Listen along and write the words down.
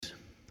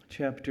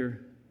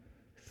chapter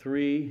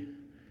 3.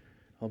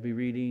 I'll be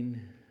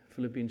reading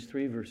Philippians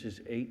 3,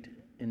 verses 8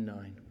 and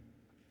 9.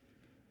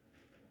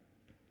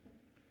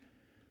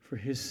 For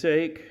his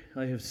sake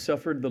I have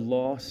suffered the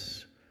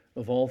loss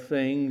of all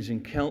things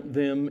and count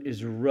them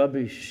as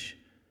rubbish,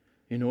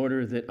 in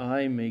order that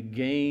I may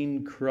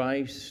gain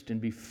Christ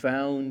and be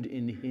found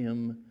in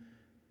him,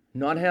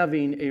 not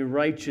having a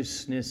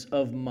righteousness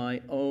of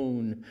my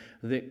own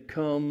that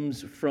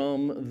comes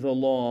from the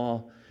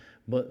law,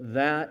 but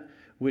that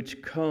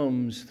which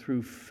comes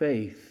through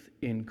faith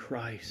in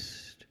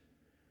Christ,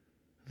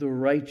 the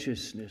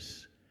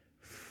righteousness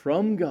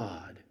from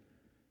God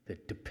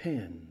that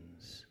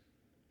depends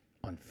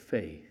on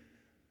faith.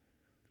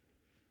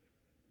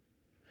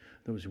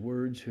 Those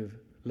words have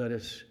led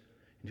us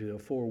into a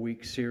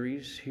 4-week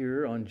series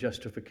here on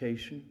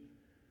justification.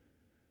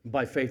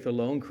 By faith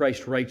alone,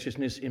 Christ's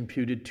righteousness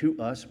imputed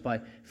to us by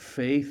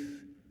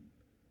faith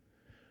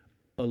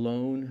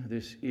alone.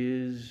 This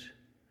is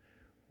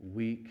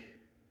week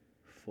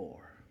 4.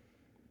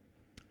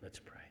 Let's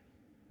pray.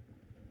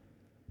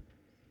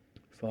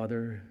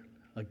 Father,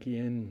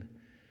 again,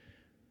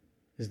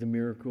 is the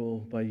miracle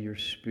by your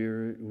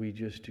Spirit we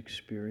just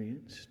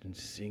experienced in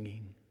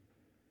singing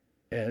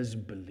as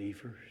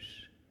believers.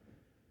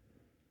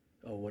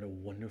 Oh, what a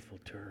wonderful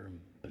term,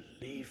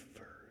 believers.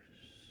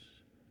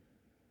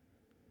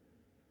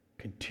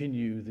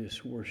 Continue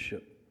this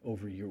worship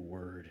over your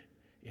word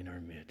in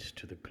our midst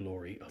to the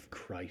glory of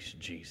Christ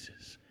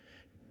Jesus,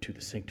 to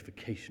the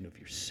sanctification of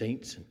your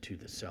saints, and to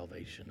the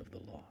salvation of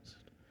the lost.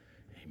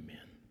 Amen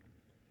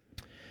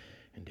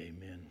and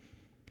amen.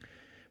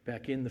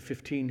 Back in the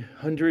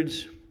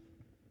 1500s,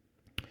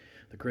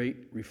 the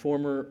great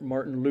reformer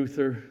Martin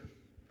Luther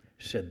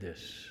said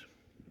this: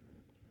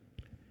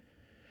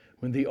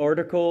 when the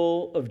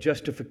article of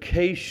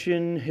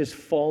justification has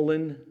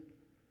fallen,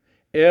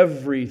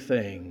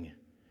 everything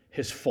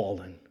has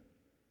fallen.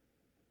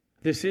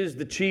 This is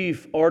the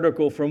chief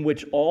article from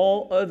which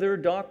all other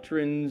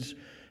doctrines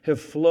have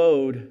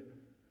flowed.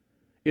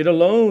 It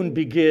alone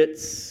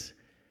begets,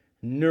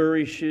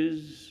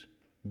 nourishes,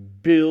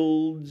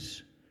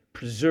 builds,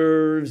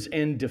 preserves,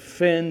 and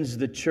defends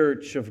the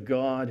church of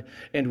God.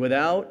 And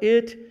without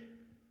it,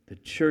 the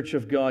church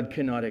of God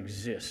cannot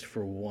exist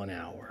for 1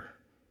 hour.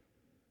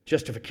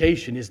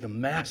 Justification is the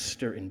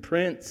master and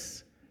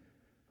prince,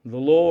 the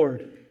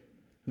Lord,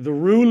 the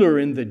ruler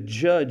and the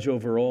judge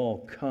over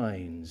all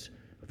kinds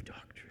of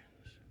doctrines.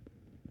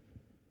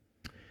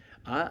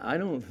 I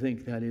don't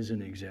think that is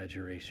an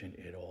exaggeration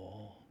at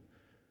all.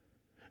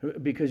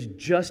 Because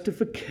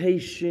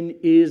justification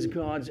is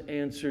God's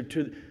answer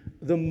to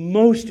the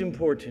most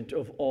important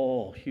of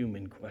all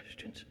human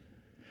questions.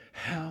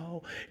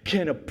 How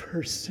can a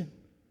person,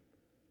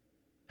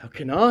 how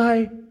can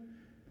I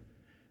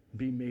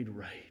be made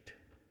right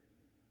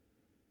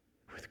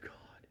with God?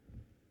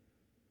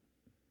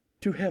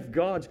 To have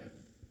God's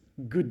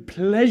good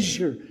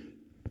pleasure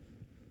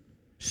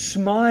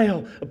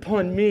smile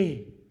upon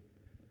me,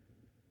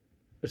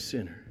 a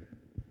sinner.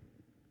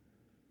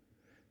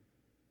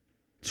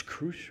 It's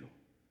crucial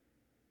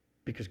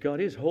because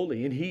God is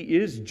holy and He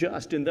is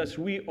just, and thus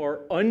we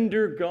are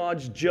under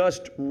God's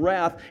just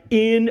wrath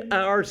in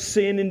our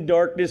sin and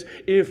darkness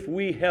if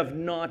we have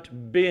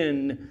not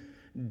been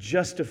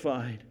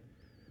justified.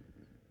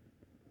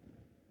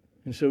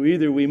 And so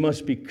either we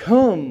must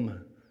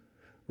become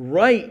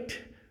right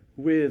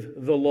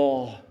with the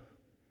law,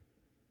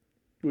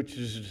 which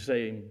is the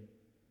same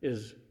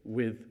as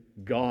with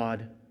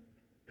God,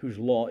 whose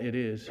law it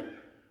is,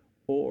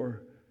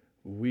 or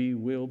we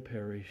will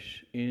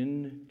perish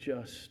in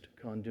just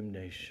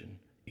condemnation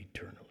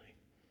eternally.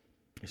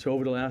 So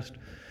over the last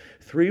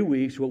 3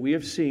 weeks, what we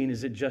have seen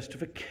is that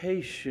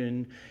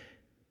justification,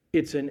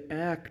 it's an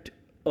act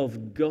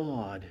of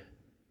God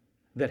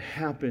that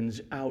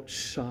happens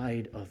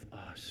outside of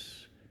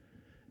us,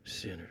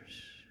 sinners.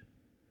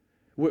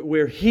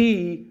 Where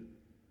He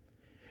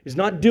is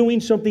not doing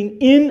something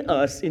in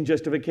us in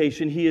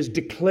justification, He is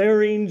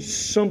declaring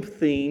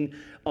something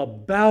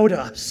about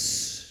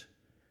us.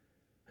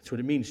 That's what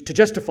it means to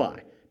justify,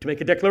 to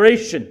make a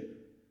declaration.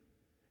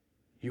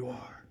 You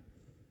are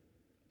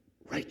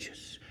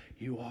righteous.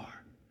 You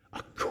are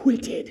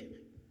acquitted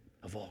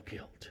of all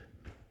guilt.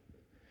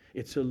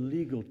 It's a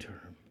legal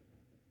term.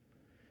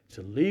 It's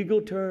a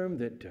legal term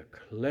that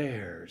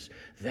declares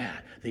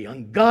that the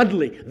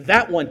ungodly,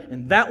 that one,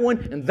 and that one,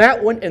 and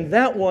that one, and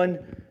that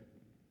one,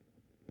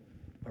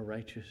 are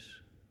righteous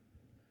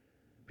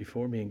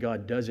before me. And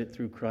God does it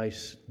through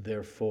Christ,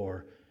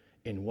 therefore,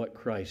 in what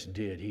Christ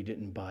did. He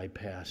didn't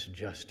bypass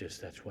justice.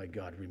 That's why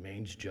God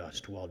remains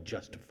just while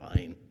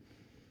justifying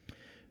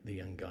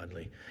the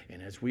ungodly.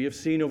 And as we have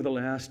seen over the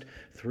last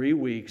 3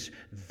 weeks,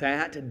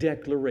 that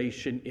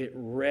declaration, it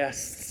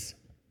rests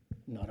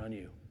not on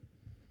you.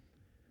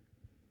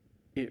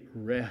 It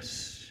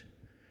rests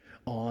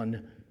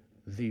on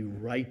the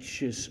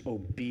righteous,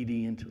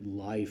 obedient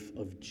life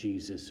of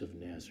Jesus of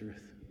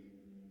Nazareth.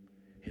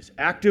 His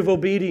active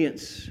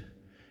obedience,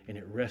 and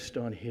it rests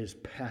on His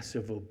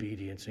passive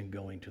obedience in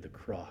going to the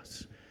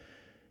cross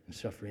and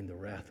suffering the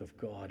wrath of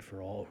God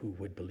for all who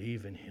would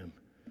believe in him.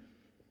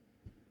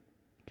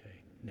 Okay,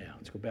 now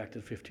let's go back to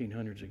the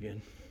 1500s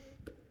again.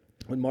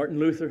 When Martin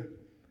Luther,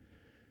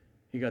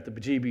 he got the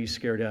bejeebies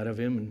scared out of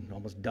him and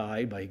almost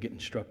died by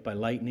getting struck by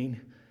lightning.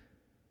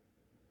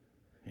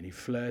 And he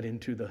fled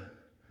into the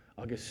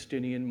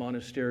Augustinian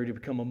monastery to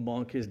become a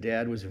monk. His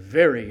dad was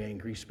very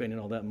angry, spending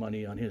all that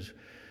money on his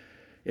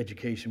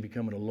education,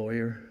 becoming a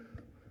lawyer.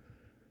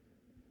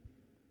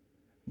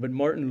 But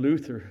Martin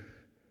Luther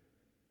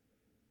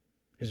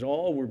is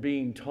all we're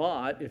being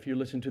taught if you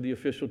listen to the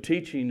official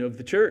teaching of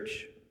the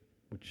church,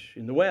 which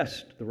in the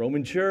West, the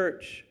Roman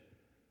Church,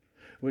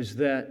 was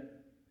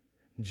that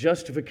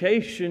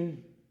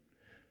justification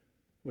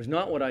was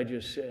not what I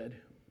just said.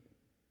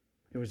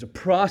 It was a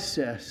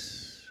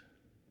process.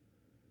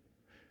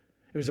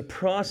 It was a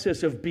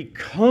process of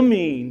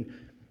becoming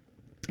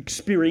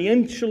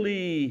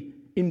experientially,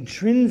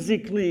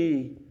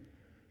 intrinsically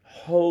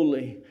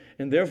holy.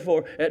 And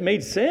therefore, it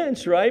made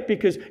sense, right?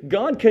 Because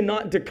God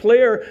cannot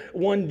declare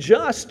one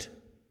just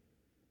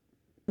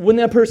when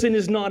that person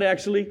is not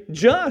actually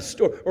just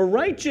or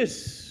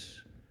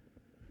righteous.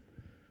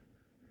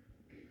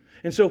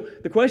 And so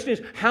the question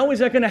is, how is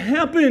that going to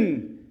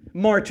happen,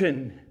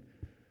 Martin?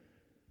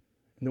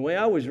 And the way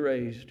I was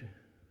raised,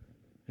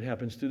 it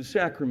happens through the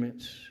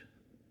sacraments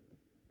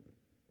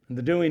and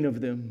the doing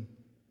of them.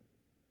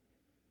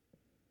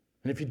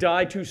 And if you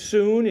die too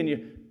soon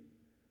and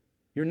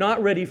you're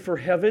not ready for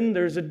heaven,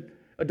 there's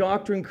a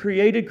doctrine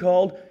created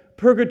called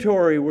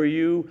purgatory, where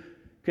you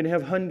can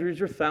have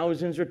hundreds or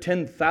thousands or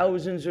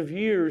 10,000s of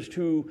years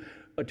to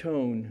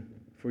atone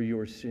for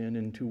your sin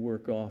and to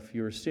work off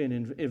your sin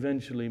and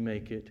eventually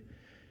make it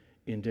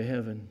into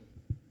heaven.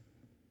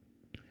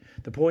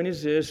 The point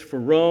is this: for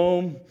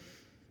Rome,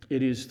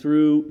 it is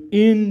through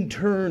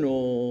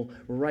internal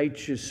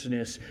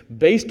righteousness.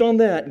 Based on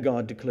that,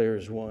 God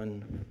declares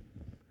one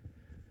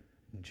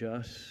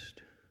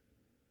just.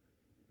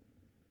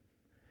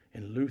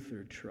 And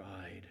Luther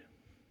tried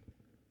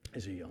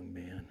as a young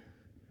man.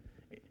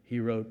 He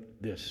wrote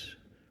this,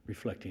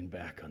 reflecting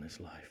back on his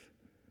life.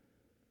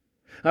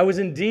 I was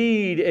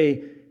indeed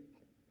a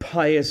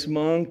pious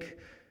monk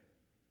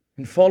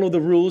and followed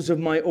the rules of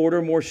my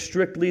order more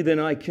strictly than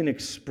I can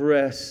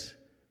express.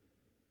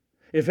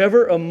 If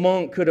ever a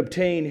monk could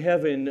obtain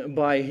heaven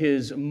by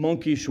his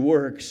monkish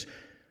works,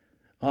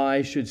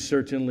 I should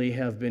certainly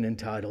have been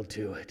entitled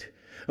to it.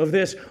 Of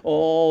this,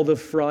 all the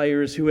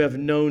friars who have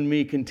known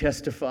me can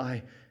testify.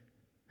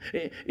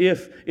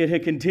 If it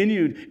had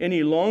continued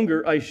any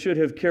longer, I should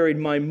have carried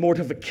my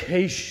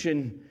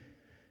mortification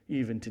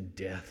even to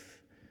death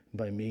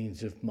by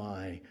means of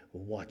my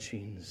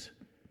watchings,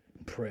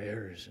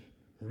 prayers,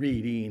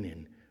 reading,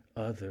 and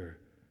other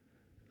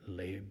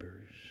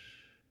labors.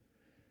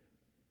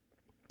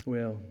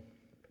 Well,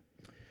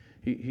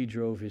 he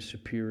drove his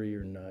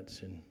superior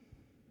nuts, and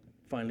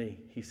finally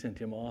he sent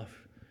him off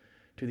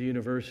to the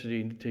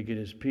university to get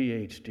his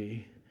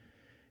PhD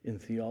in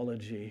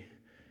theology,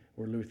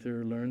 where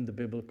Luther learned the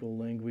biblical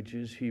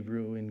languages,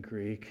 Hebrew and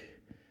Greek,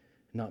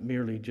 not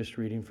merely just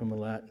reading from a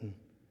Latin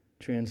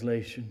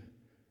translation.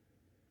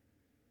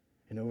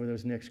 And over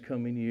those next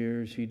coming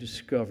years, he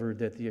discovered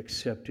that the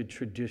accepted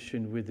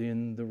tradition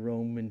within the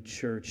Roman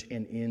Church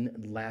and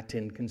in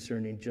Latin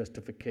concerning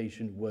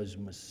justification was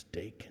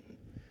mistaken.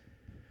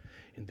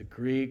 In the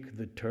Greek,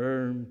 the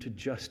term to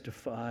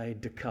justify,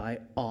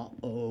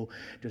 dikaiō,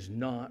 does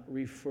not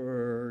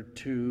refer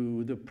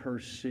to the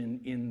person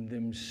in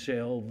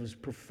themselves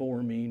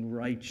performing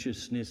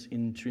righteousness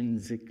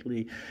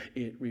intrinsically.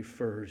 It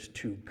refers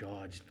to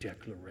God's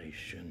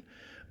declaration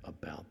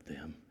about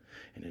them.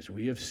 And as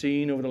we have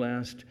seen over the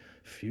last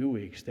few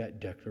weeks, that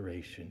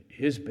declaration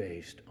is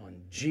based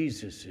on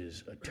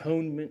Jesus'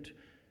 atonement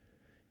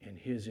and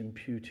his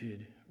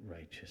imputed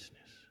righteousness.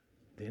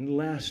 Then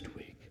last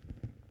week,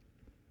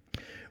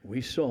 we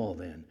saw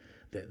then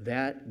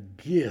that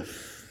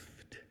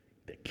gift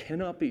that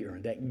cannot be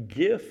earned, that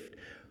gift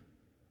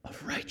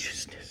of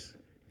righteousness,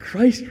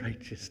 Christ's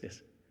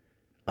righteousness,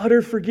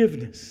 utter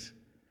forgiveness,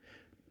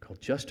 called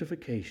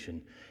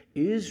justification,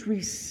 is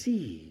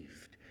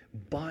received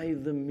by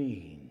the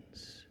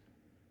means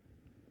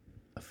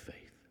of faith.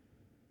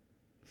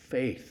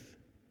 Faith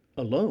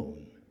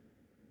alone,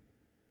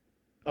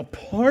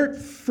 apart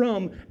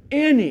from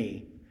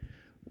any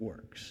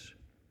works.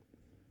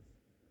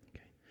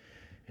 Okay.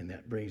 And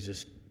that brings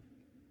us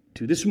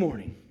to this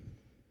morning,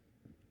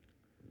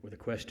 where the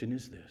question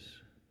is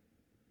this: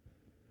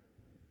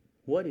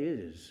 what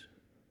is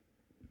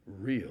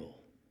real,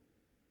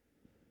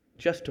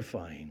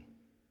 justifying,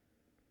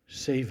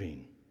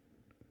 saving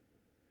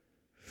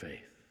faith?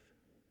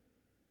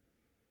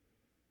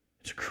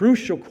 It's a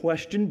crucial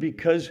question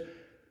because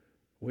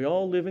we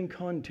all live in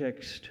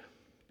context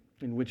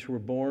in which we're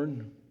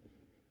born.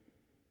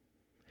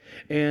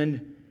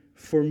 And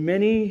for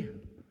many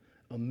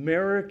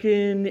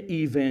American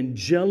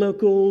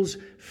evangelicals,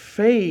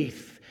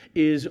 faith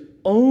is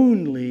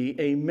only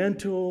a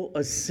mental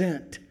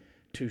assent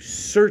to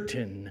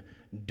certain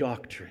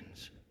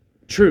doctrines,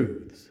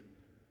 truths.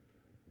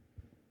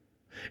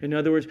 In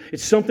other words,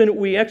 it's something that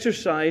we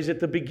exercise at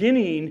the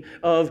beginning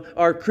of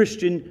our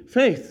Christian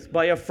faith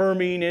by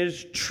affirming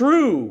as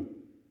true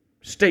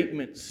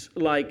statements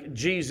like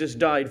Jesus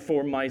died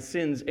for my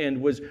sins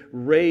and was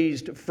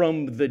raised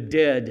from the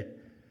dead.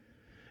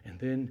 And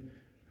then,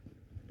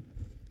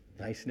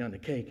 the icing on the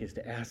cake is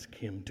to ask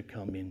Him to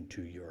come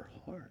into your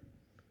heart.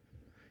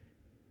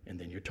 And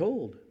then you're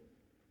told,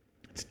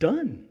 it's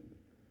done.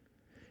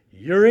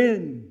 You're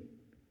in.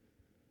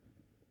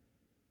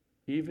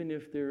 Even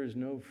if there is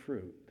no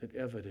fruit that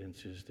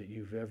evidences that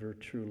you've ever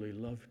truly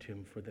loved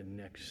Him for the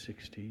next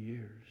 60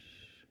 years.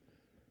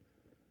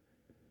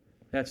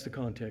 That's the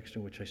context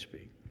in which I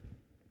speak.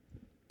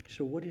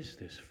 So what is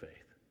this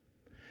faith?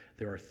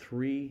 There are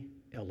three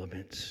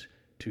elements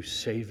to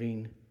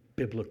saving,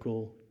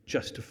 biblical,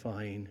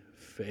 justifying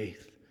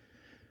faith.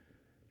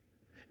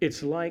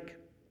 It's like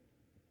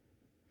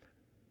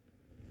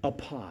a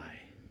pie.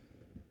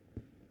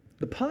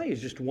 The pie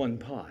is just one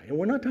pie. And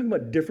we're not talking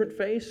about different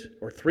faiths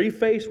or three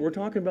faiths. We're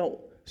talking about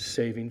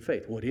saving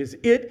faith. What is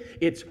it?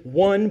 It's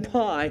one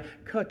pie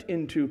cut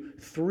into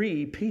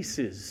three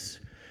pieces.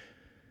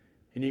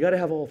 And you got to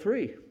have all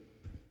three.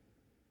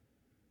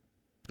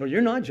 Or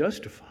you're not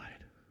justified.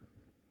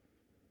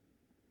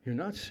 You're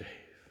not saved.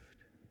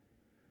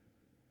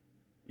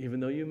 Even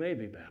though you may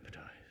be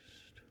baptized.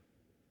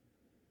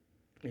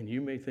 And you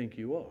may think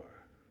you are.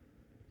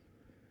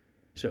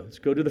 So let's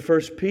go to the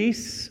first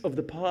piece of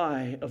the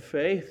pie of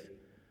faith.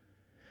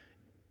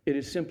 It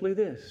is simply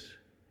this.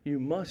 You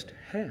must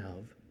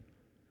have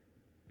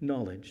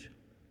knowledge.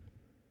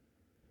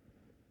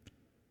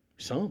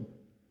 Some.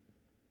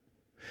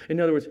 In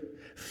other words,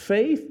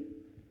 faith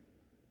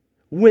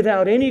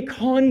without any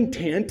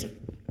content.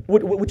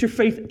 What's your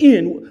faith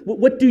in?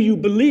 What do you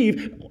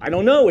believe? I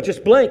don't know. It's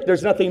just blank.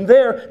 There's nothing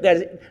there.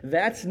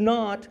 That's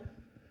not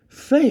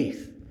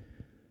faith.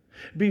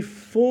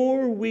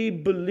 Before we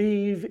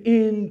believe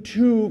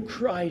into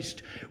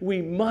Christ,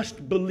 we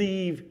must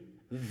believe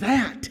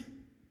that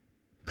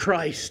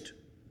Christ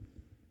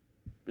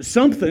is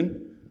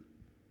something.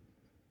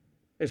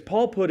 As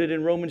Paul put it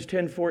in Romans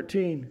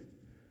 10:14.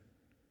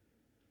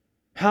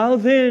 How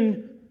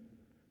then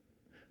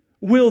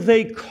will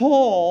they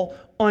call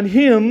on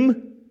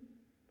Him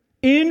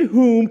in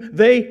whom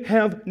they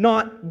have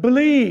not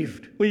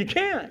believed? Well, you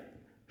can't.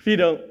 If you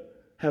don't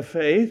have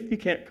faith, you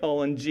can't call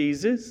on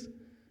Jesus.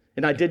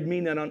 And I did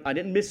mean that. I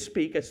didn't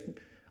misspeak.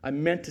 I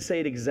meant to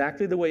say it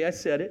exactly the way I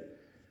said it.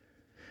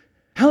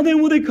 How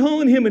then will they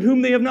call on Him in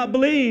whom they have not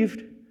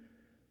believed?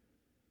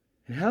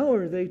 And how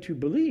are they to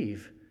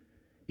believe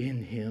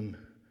in Him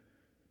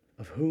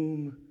of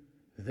whom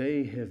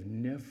they have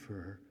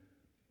never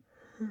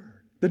heard?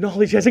 The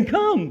knowledge hasn't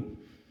come.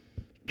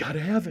 Got to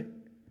have it.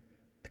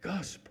 The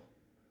gospel.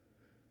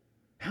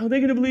 How are they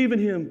going to believe in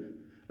Him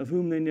of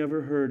whom they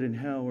never heard? And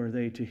how are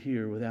they to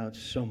hear without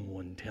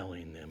someone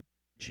telling them,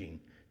 teaching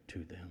to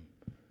them?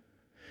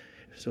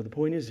 So the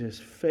point is this: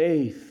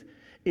 faith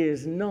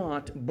is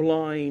not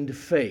blind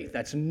faith.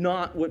 That's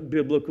not what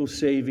biblical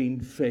saving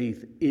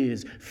faith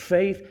is.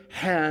 Faith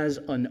has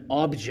an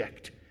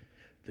object,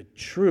 the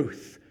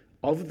truth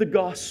of the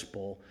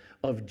gospel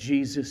of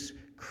Jesus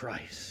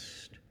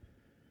Christ.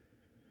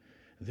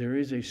 There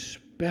is a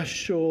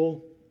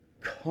special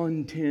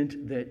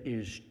content that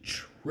is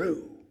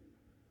true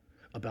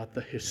about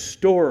the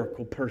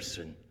historical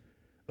person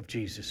of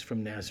Jesus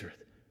from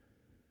Nazareth.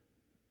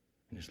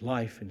 In His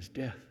life, in His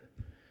death,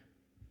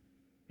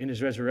 in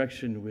His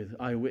resurrection with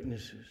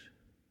eyewitnesses.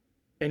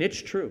 And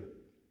it's true,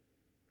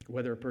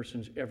 whether a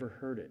person's ever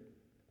heard it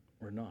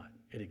or not.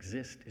 It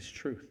exists, it's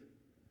truth.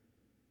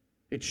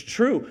 It's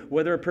true,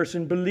 whether a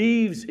person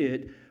believes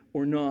it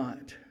or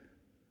not.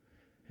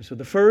 And so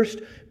the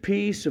first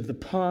piece of the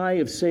pie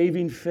of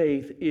saving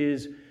faith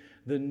is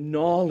the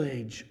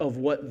knowledge of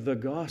what the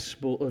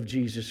gospel of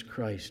Jesus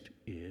Christ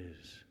is.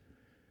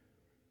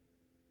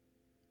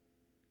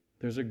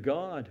 There's a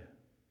God.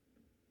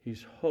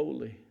 He's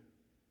holy.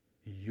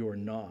 You're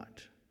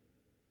not.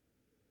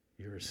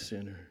 You're a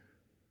sinner.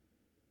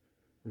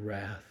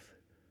 Wrath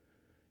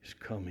is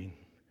coming.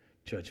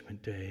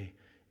 Judgment day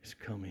is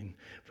coming.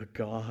 But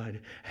God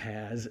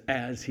has,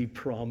 as He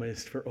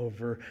promised for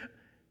over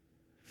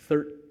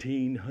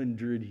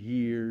 1,300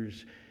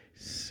 years,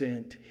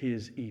 sent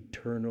His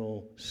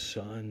eternal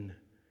Son,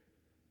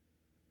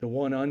 the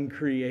one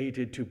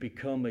uncreated, to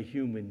become a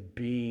human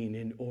being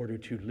in order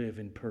to live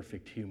in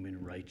perfect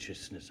human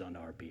righteousness on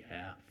our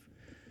behalf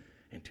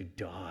and to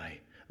die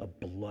a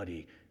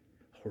bloody,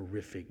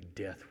 horrific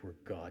death where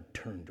God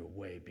turned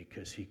away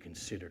because He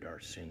considered our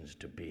sins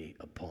to be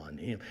upon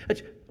Him.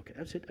 That's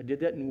it. I did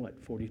that in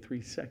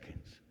 43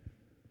 seconds.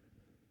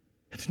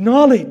 It's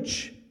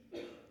knowledge.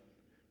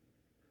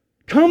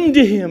 Come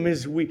to Him,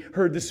 as we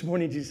heard this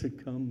morning. Jesus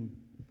said, come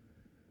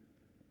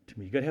to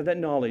me. You've got to have that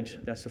knowledge.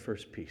 That's the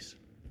first piece.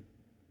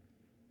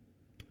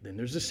 Then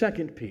there's the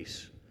second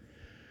piece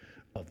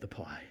of the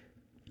pie.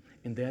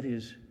 And that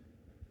is,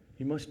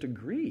 you must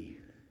agree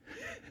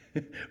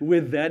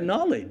with that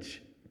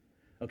knowledge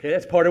Okay,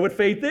 that's part of what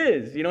faith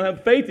is. You don't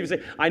have faith if you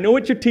say, I know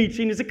what you're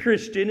teaching as a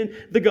Christian and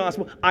the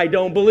gospel. I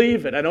don't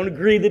believe it. I don't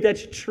agree that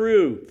that's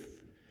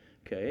truth.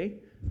 Okay?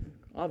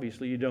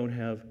 Obviously, you don't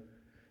have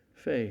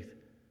faith.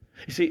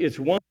 You see, it's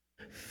one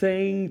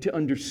thing to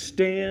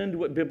understand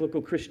what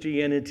biblical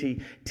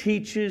Christianity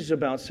teaches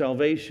about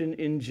salvation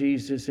in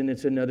Jesus, and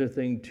it's another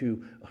thing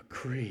to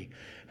agree.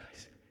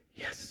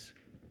 Yes,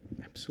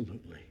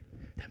 absolutely.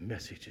 That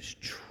message is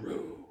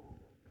true.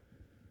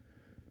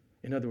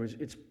 In other words,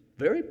 it's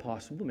very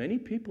possible many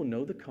people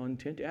know the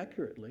content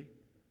accurately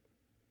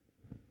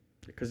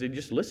because they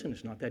just listen.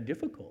 It's not that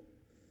difficult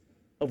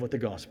of what the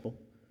gospel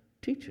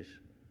teaches.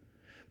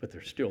 But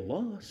they're still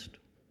lost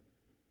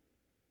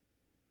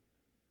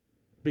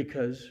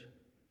because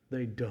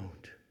they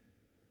don't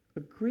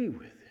agree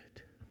with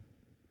it.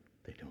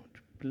 They don't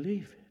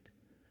believe it.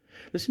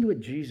 Listen to what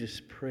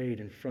Jesus prayed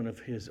in front of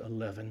his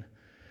 11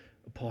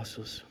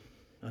 apostles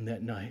on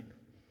that night.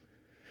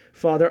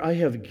 Father, I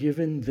have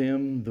given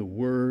them the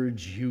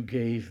words you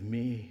gave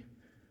me,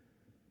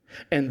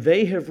 and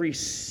they have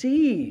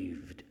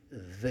received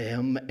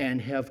them and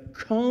have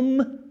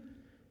come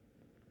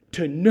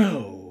to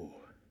know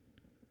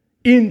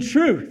in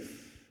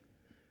truth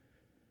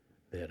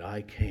that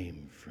I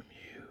came from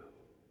you.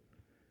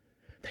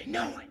 They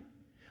know it.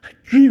 I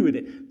agree with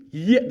it.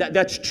 Yeah,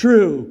 that's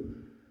true.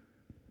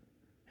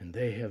 And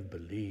they have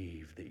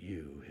believed that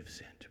you have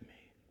sent me.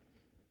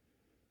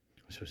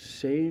 So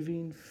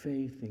saving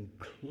faith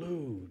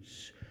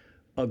includes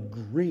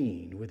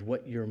agreeing with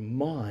what your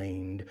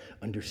mind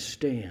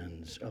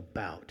understands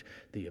about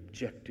the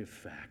objective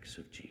facts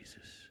of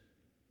Jesus.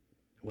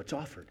 What's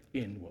offered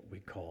in what we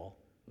call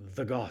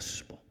the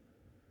gospel,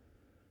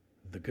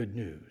 the good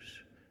news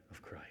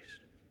of Christ.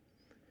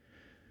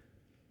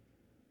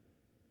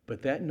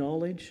 But that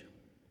knowledge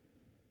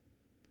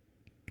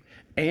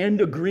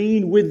and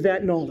agreeing with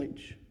that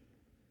knowledge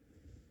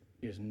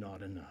is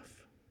not enough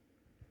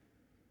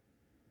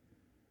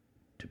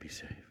to be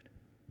saved.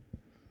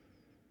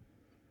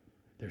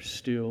 There's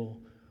still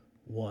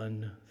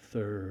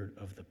 1/3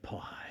 of the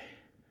pie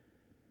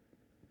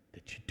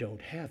that you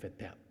don't have at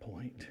that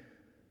point.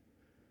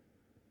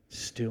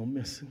 Still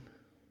missing.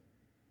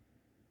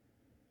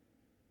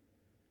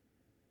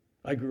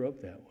 I grew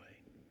up that way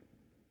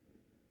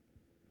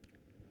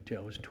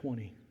till I was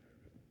 20,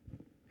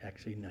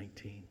 actually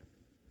 19.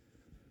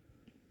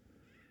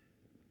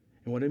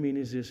 And what I mean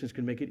is this, it's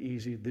going to make it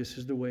easy. This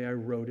is the way I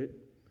wrote it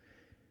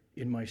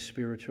in my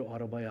spiritual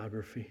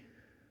autobiography.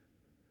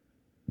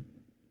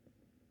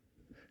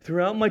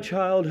 Throughout my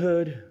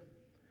childhood,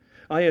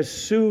 I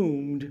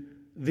assumed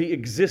the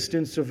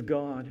existence of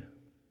God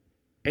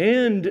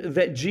and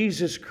that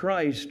Jesus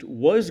Christ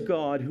was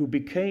God who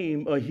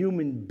became a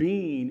human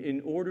being in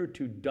order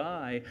to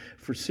die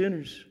for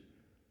sinners.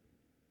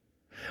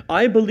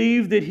 I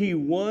believed that He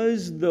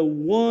was the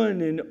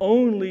one and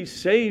only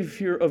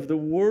Savior of the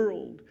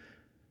world.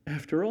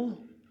 After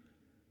all,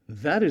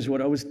 that is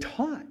what I was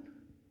taught.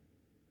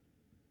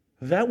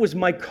 That was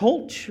my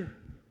culture.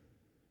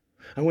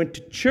 I went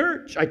to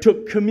church. I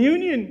took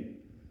communion.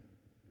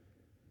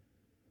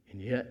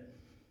 And yet,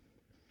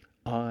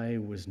 I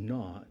was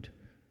not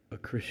a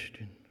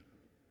Christian.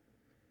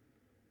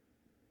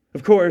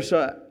 Of course,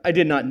 I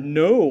did not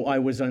know I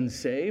was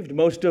unsaved.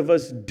 Most of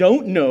us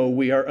don't know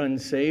we are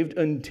unsaved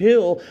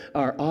until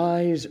our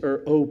eyes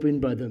are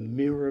opened by the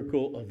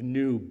miracle of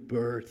new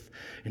birth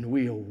and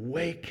we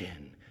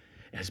awaken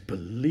as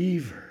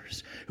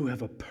believers who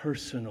have a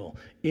personal,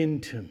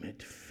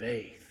 intimate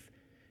faith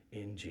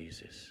in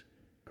Jesus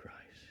Christ.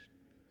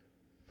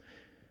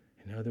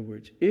 In other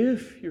words,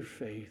 if your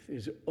faith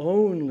is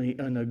only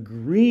an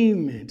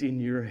agreement in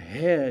your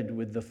head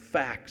with the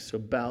facts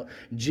about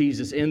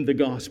Jesus and the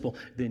gospel,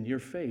 then your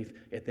faith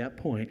at that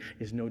point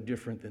is no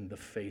different than the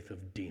faith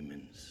of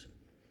demons.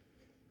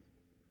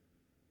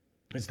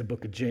 As the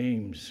book of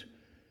James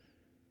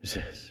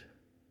says,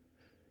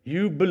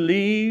 you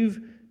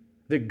believe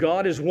that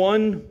God is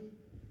one,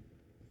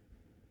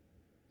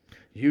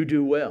 you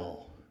do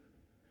well.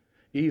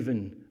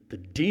 Even the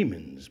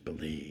demons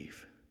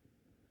believe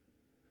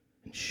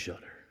and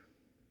shudder.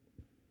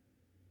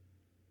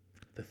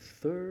 The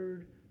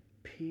third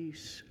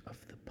piece of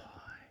the pie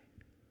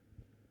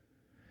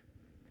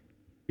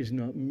is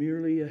not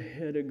merely a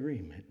head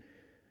agreement.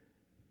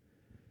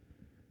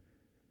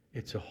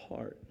 It's a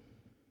heart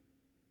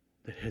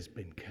that has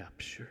been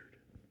captured.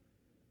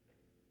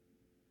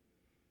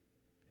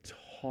 It's a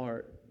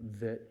heart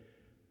that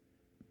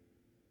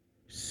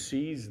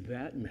sees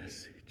that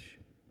message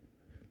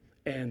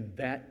and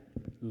that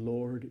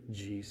Lord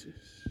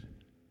Jesus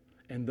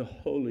and the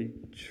Holy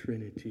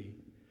Trinity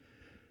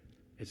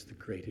is the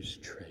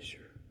greatest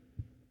treasure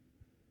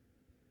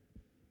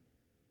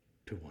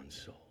to one's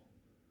soul.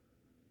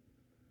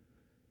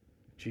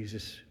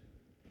 Jesus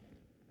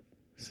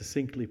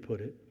succinctly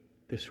put it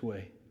this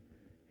way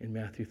in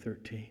Matthew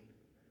 13.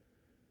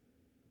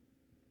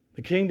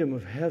 The kingdom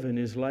of heaven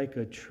is like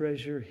a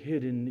treasure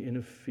hidden in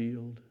a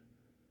field,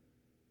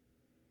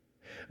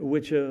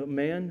 which a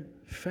man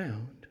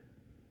found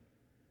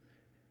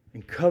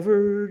and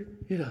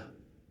covered it up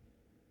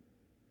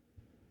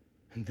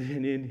And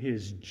then in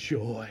his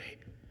joy,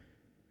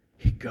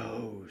 he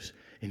goes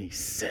and he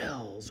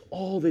sells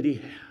all that he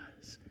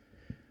has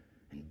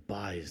and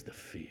buys the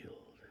field.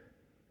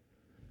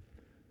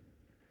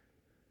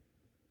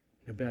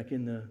 Now, back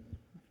in the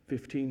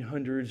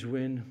 1500s,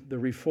 when the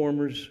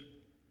reformers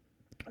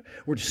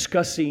were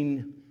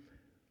discussing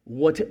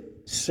what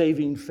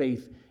saving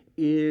faith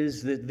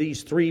is, that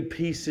these three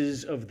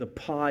pieces of the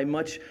pie,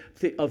 much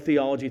of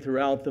theology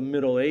throughout the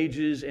Middle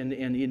Ages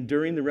and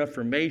during the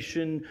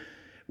Reformation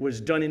was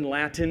done in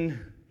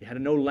Latin. You had to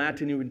know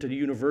Latin. You went to the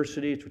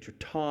university. It's what you're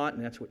taught,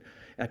 and that's what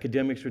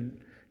academics were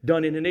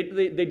done in. And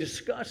they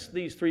discussed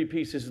these three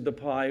pieces of the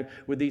pie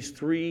with these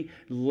three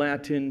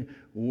Latin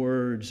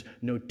words: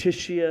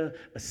 notitia,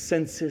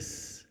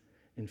 assensus,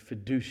 and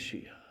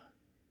fiducia.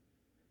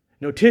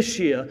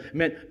 Notitia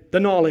meant the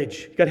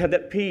knowledge. You've got to have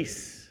that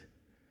peace.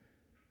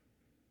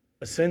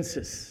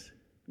 Assensus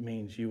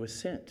means you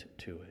assent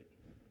to it.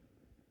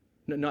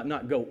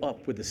 Not go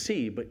up with the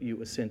sea, but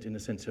you assent in the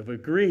sense of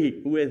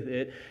agree with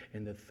it.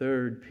 And the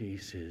third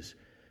piece is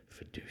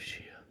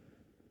fiducia.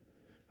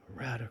 A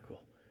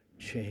radical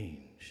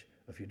change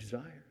of your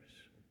desires,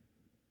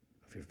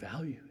 of your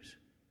values.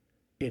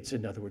 It's,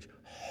 in other words,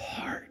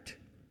 heart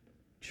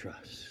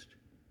trust.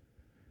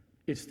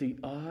 It's the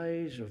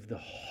eyes of the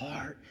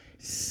heart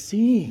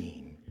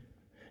seeing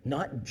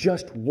not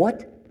just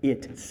what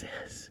it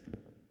says,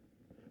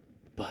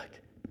 but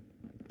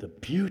the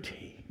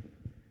beauty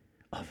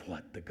of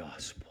what the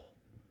gospel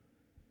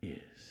is.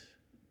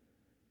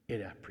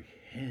 It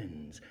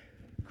apprehends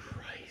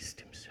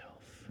Christ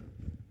himself.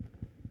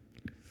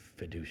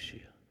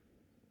 Fiducia.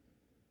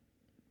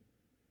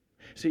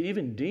 See,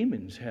 even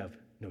demons have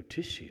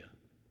notitia.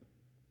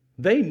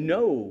 They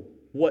know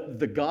what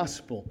the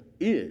gospel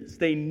is.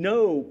 They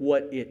know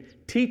what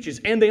it teaches.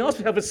 And they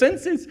also have a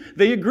sensus.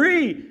 They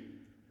agree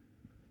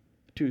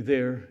to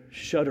their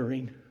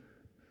shuddering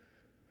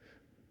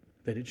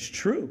that it's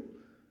true.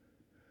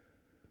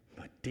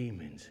 But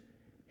demons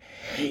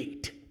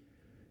hate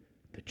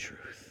the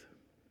truth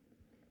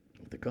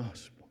of the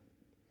gospel.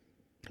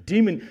 A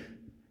demon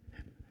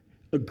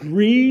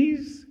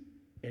agrees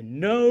and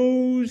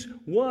knows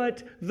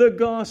what the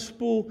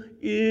gospel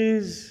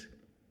is.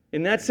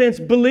 In that sense,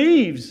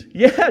 believes.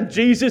 Yeah,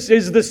 Jesus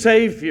is the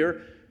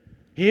Savior.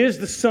 He is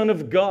the Son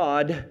of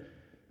God.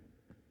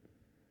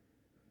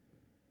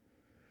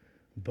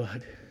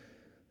 But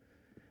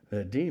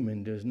the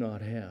demon does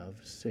not have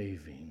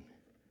saving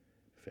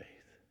faith.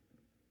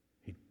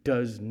 He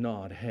does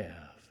not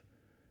have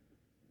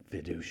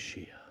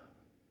fiducia,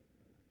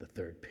 the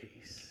third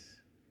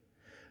piece.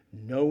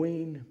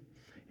 Knowing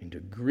and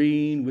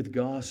agreeing with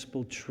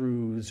gospel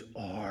truths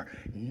are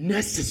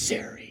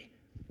necessary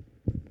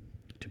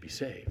to be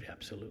saved,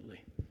 absolutely.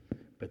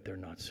 But they're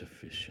not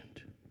sufficient.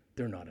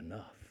 They're not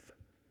enough.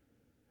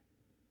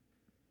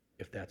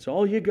 If that's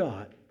all you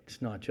got,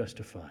 it's not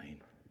justifying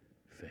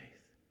faith.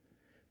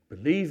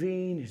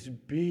 Believing is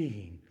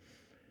being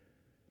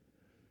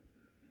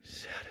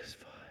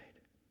satisfied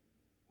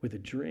with a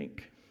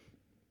drink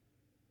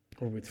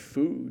or with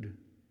food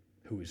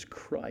who is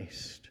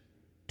Christ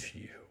to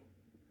you.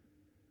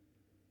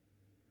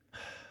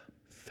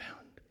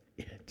 Found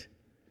it.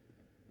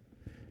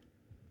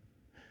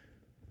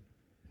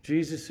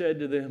 Jesus said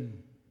to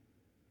them,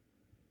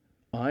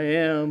 I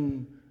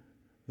am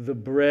the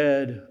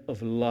bread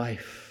of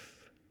life.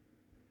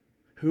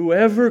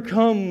 Whoever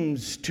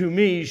comes to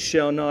me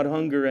shall not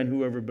hunger, and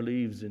whoever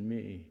believes in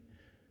me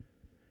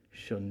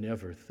shall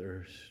never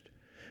thirst.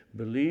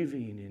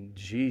 Believing in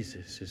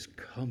Jesus is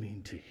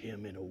coming to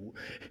Him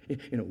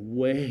in a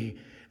way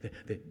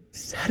that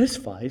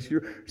satisfies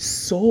your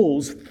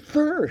soul's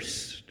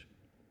thirst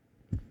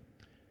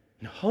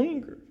and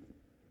hunger.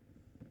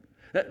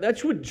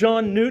 That's what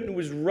John Newton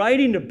was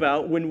writing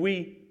about when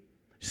we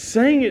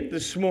sang it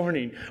this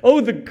morning.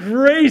 Oh, the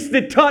grace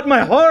that taught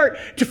my heart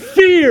to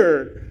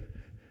fear.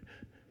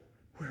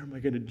 Where am I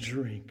going to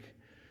drink?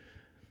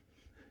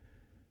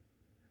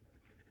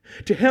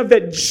 To have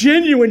that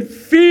genuine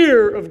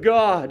fear of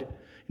God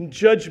and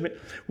judgment.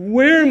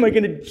 Where am I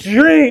going to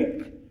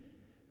drink?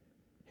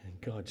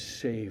 And God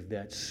saved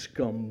that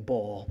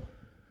scumball,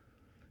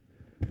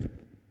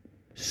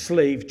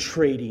 slave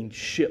trading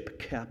ship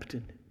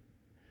captain.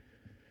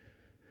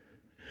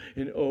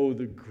 And oh,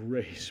 the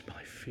grace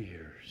my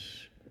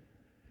fears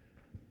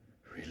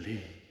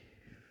relieve.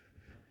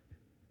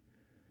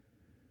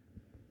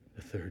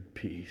 The third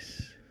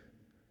piece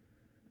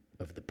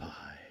of the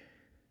pie.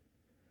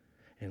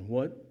 And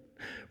what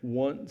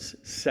once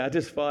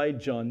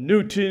satisfied John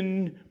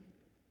Newton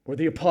or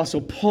the Apostle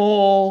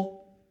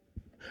Paul,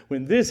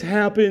 when this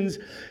happens,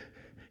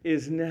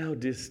 is now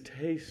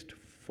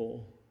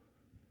distasteful.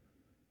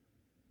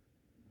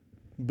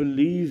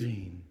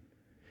 Believing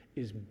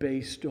is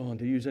based on,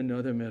 to use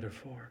another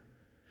metaphor,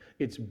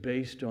 it's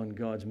based on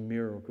God's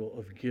miracle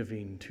of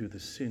giving to the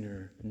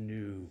sinner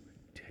new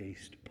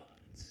taste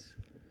buds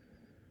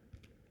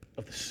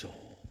of the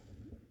soul.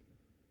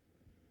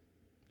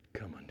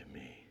 Come unto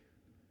me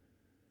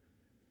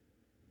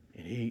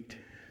and eat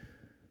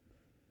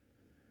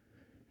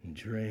and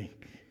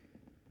drink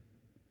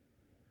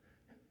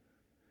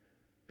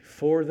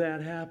before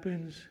that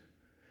happens,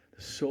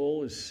 the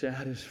soul is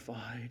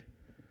satisfied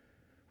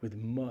with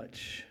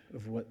much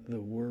of what the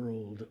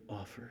world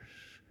offers.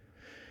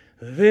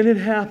 Then it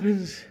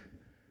happens,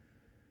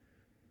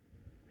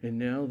 and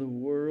now the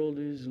world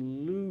is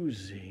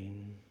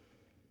losing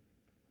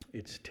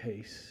its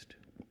taste.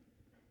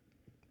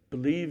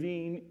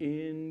 Believing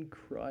in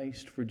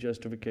Christ for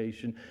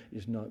justification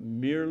is not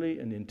merely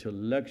an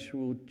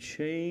intellectual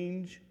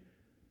change.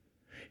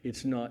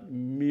 It's not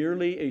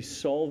merely a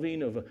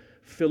solving of a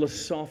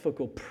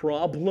philosophical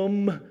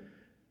problem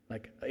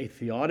like a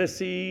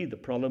theodicy, the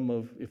problem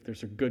of if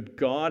there's a good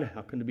God,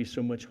 how can there be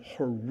so much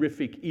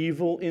horrific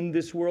evil in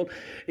this world?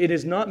 It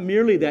is not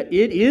merely that.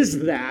 It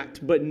is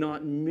that, but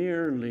not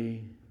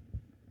merely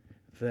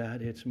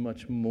that. It's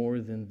much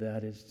more than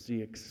that. It's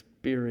the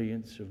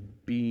experience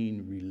of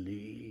being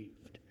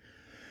relieved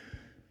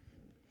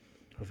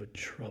of a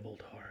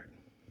troubled heart,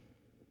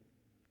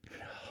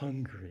 a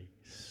hungry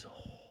soul.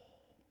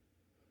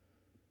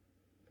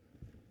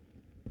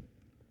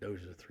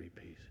 Those are the three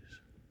pieces.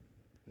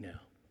 Now,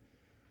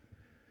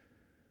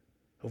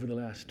 over the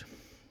last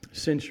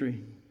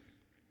century,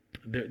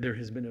 there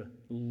has been a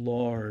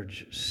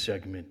large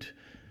segment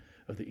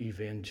of the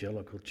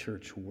evangelical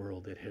church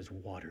world that has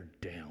watered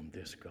down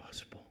this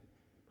gospel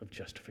of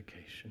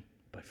justification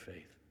by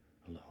faith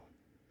alone.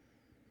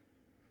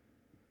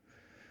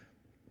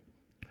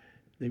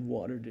 They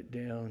watered it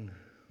down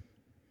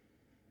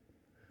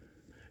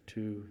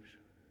to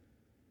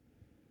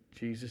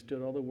Jesus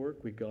did all the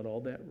work, we got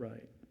all that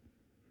right.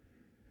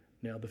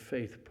 Now the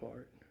faith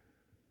part.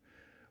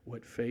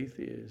 What faith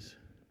is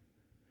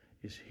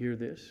hear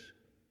this,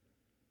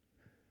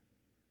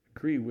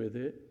 agree with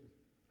it,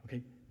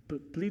 okay,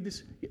 but believe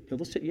this,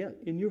 let's say,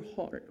 in your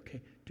heart,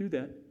 okay, do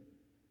that.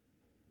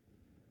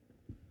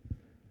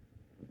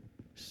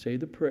 Say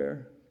the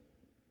prayer,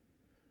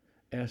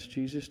 ask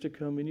Jesus to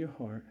come in your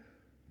heart,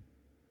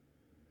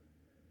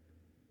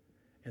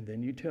 and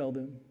then you tell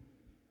them,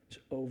 it's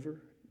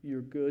over,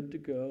 you're good to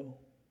go,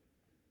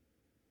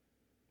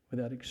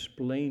 without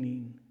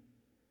explaining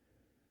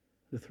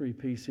the three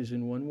pieces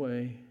in one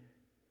way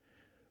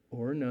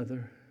or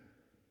another.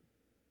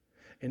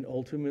 And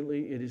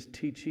ultimately, it is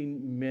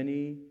teaching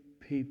many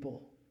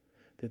people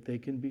that they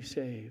can be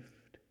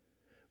saved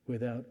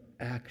without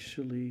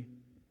actually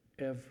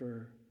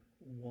ever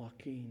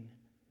walking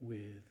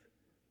with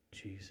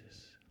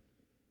Jesus.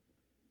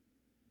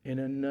 In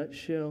a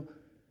nutshell,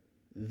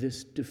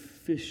 this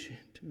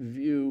deficient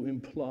view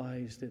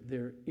implies that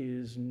there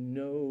is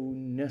no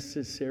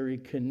necessary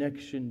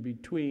connection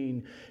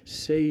between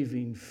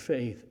saving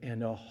faith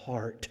and a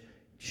heart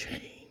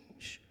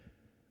change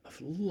of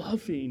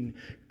loving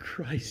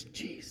Christ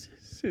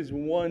Jesus as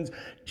one's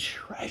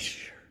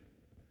treasure.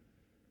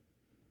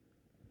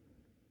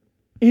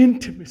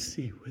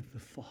 Intimacy with the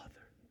Father.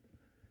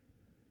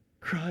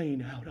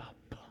 Crying out,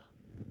 Abba.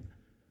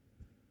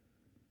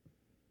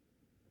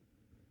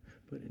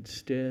 But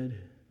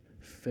instead,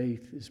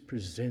 faith is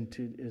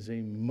presented as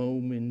a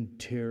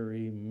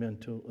momentary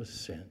mental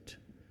assent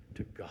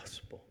to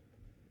gospel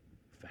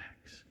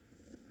facts.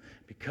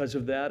 Because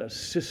of that, a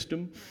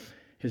system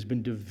has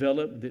been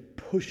developed that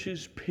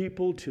pushes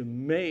people to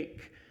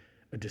make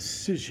a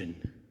decision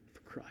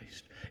for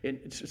Christ. And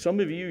some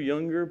of you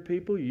younger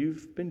people,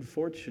 you've been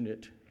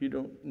fortunate. You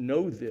don't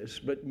know this,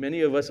 but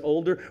many of us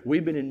older,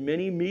 we've been in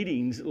many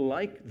meetings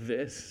like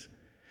this.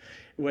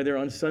 Whether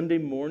on Sunday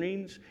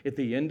mornings, at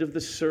the end of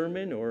the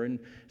sermon, or in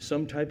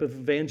some type of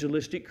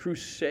evangelistic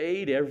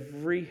crusade,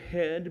 every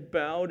head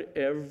bowed,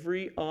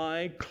 every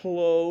eye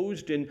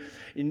closed, and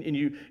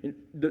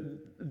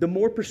the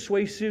more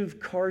persuasive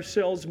car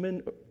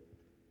salesman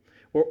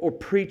or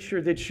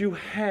preacher that you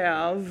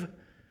have,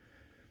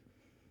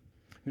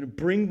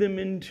 bring them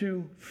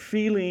into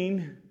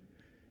feeling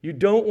you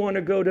don't want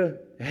to go to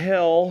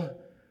hell.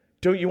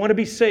 Don't you want to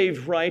be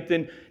saved, right?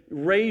 Then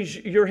raise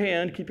your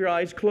hand, keep your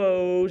eyes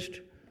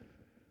closed.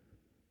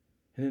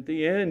 And at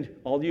the end,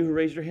 all of you who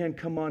raised your hand,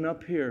 come on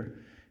up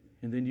here.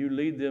 And then you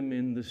lead them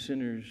in the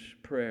sinner's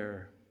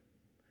prayer.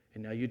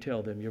 And now you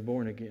tell them you're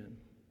born again.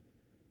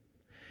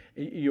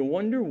 You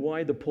wonder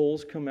why the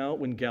polls come out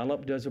when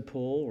Gallup does a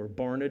poll or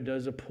Barna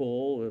does a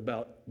poll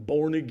about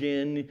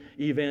born-again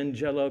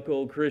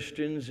evangelical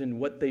Christians and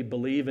what they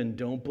believe and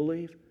don't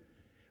believe.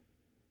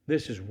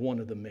 This is one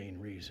of the main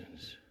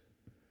reasons.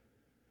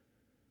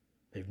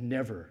 They've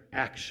never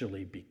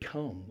actually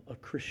become a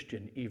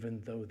Christian, even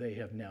though they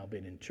have now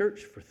been in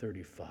church for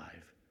 35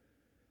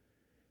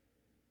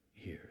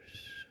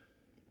 years.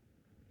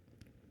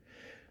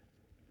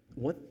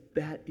 What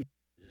that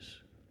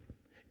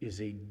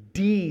is a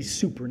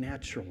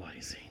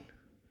de-supernaturalizing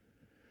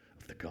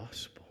of the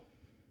gospel,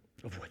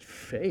 of what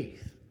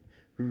faith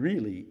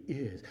really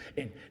is.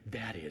 And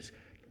that is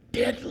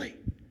deadly.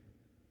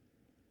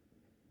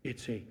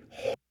 It's a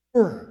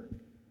horror.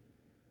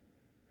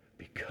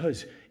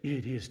 Because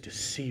it is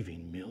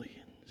deceiving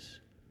millions.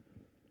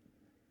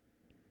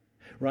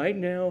 Right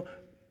now,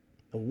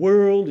 the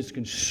world is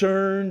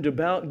concerned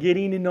about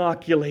getting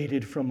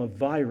inoculated from a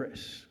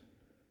virus.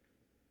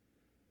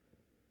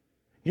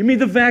 Give me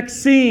the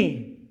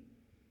vaccine.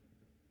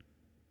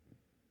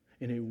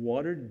 In a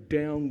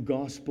watered-down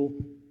gospel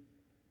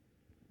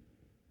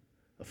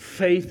of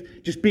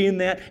faith, just being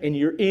that, and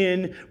you're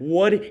in,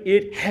 what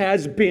it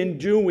has been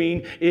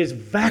doing is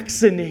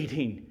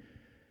vaccinating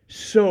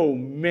so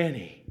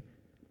many.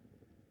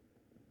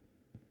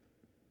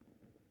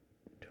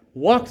 To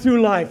walk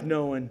through life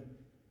knowing,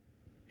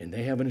 and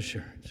they have an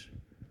assurance,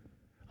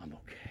 I'm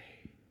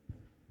okay.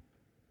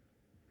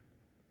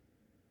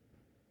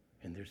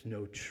 And there's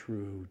no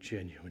true,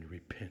 genuine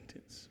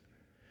repentance.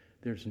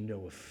 There's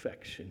no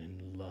affection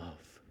and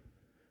love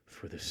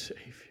for the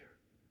Savior.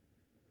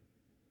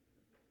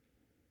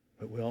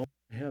 But we all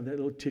have that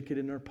little ticket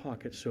in our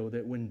pocket so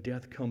that when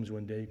death comes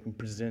one day, you can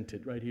present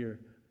it right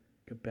here.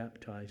 Get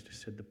baptized,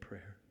 said the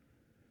prayer.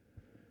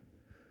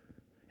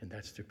 And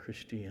that's their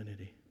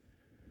Christianity.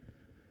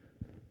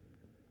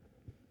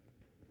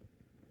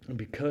 And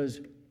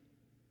because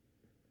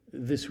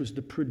this was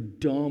the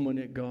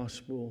predominant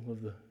gospel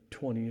of the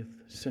 20th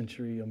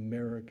century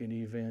American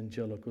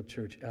evangelical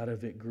church, out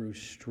of it grew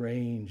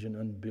strange and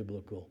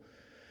unbiblical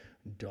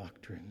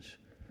doctrines.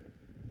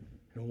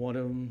 And one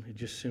of them, it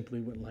just simply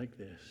went like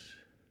this.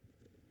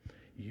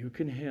 You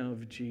can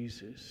have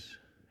Jesus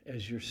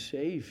as your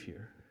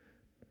Savior,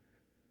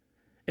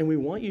 and we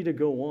want you to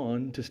go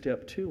on to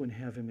step 2 and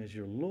have Him as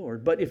your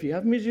Lord. But if you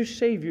have Him as your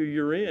Savior,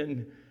 you're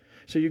in.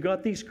 So you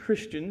got these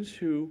Christians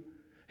who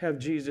have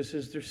Jesus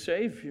as their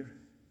Savior.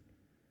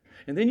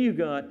 And then you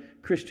got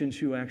Christians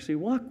who actually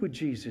walk with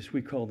Jesus.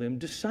 We call them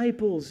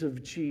disciples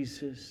of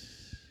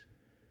Jesus.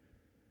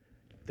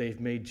 They've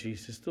made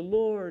Jesus the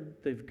Lord.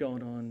 They've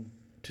gone on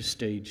to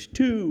stage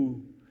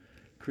 2,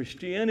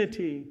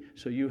 Christianity.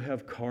 So you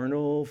have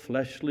carnal,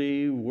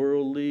 fleshly,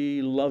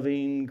 worldly,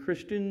 loving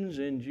Christians,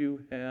 and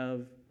you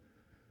have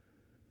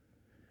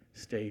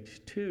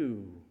stage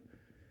 2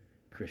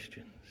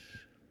 Christians.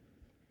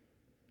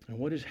 And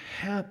what has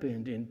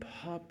happened in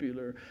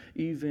popular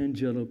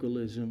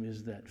evangelicalism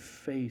is that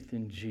faith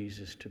in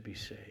Jesus to be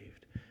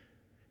saved.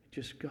 It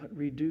just got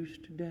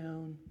reduced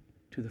down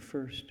to the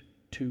first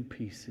 2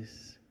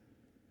 pieces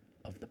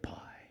of the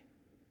pie.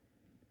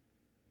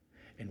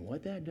 And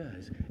what that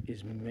does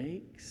is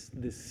makes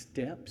the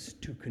steps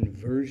to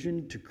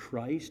conversion to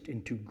Christ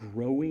and to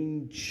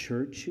growing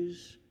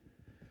churches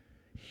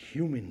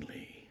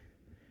humanly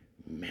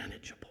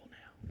manageable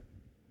now.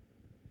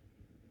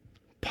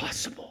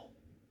 Possible.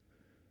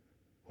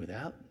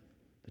 Without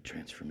the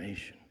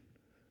transformation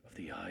of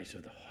the eyes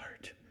of the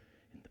heart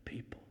in the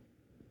people.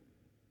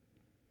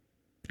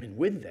 And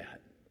with that,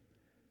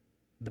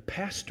 the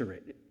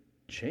pastorate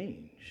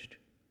changed.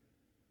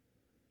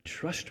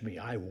 Trust me,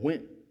 I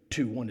went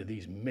to one of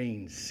these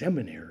main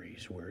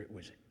seminaries where it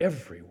was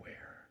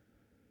everywhere.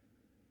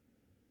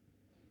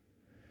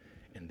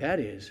 And that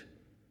is,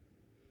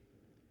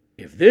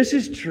 if this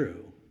is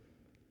true,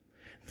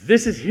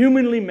 this is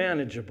humanly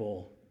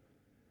manageable,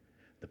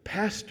 the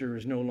pastor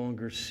is no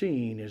longer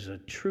seen as a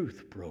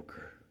truth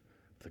broker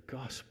of the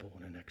gospel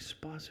and an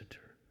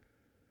expositor.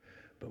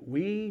 But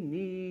we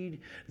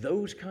need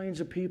those kinds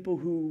of people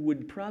who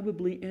would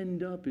probably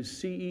end up as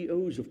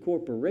CEOs of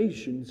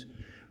corporations.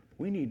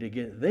 We need to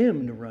get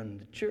them to run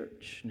the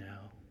church now.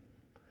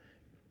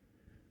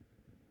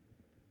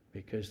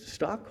 Because the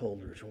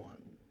stockholders want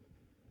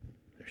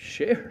their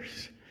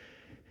shares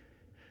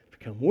to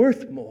become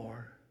worth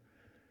more.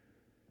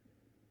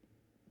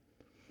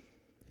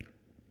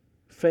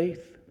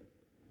 Faith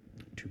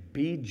to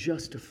be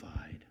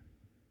justified,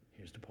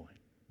 here's the point,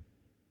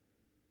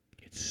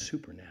 it's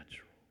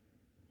supernatural.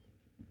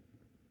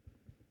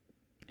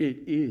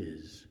 It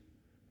is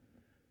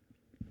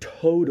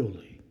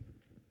totally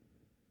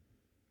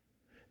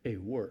a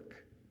work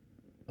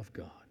of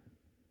God.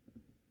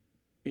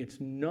 It's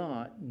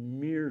not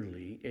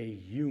merely a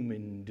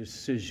human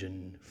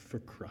decision for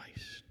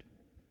Christ.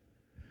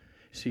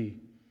 See,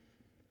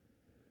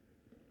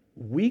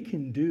 we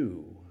can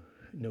do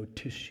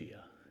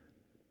notitia,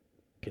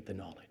 get the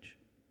knowledge.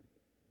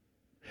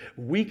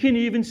 We can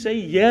even say,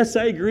 yes,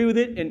 I agree with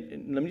it.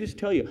 And let me just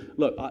tell you,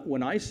 look,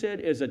 when I said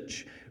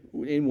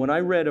and when I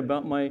read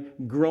about my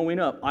growing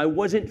up, I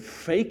wasn't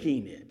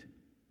faking it.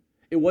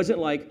 It wasn't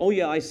like, oh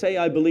yeah, I say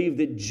I believe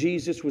that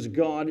Jesus was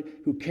God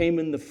who came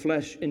in the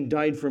flesh and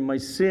died for my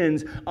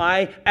sins.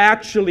 I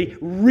actually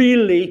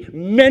really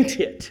meant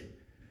it.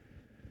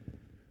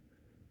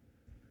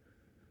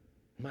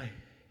 My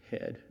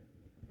head.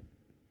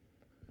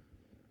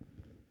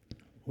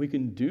 We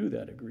can do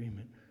that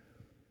agreement.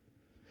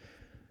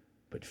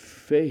 But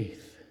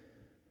faith,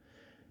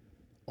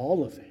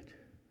 all of it,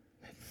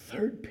 that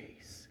third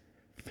piece,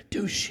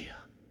 fiducia,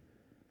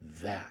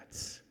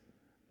 that's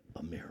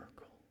a miracle.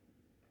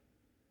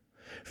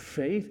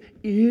 Faith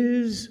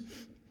is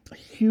a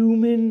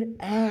human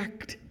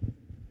act,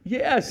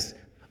 yes,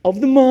 of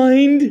the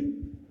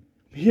mind,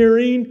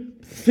 hearing,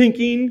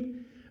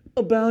 thinking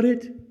about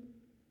it,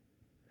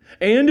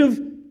 and of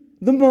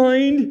the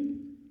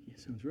mind, yeah,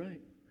 sounds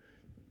right,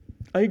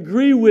 I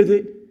agree with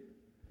it,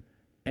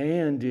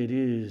 and it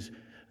is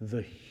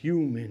the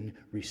human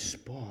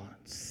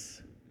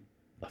response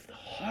of the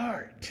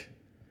heart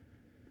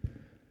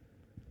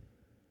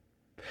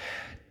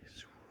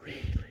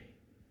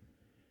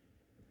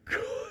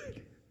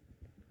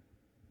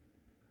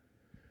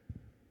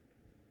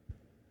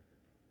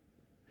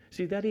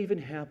See, that even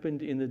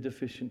happened in the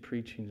deficient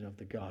preaching of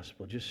the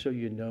gospel, just so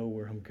you know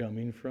where I'm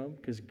coming from,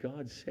 because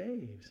God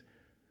saves.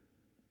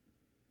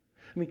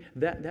 I mean,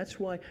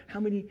 that's why,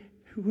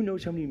 who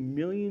knows how many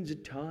millions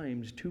of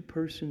times two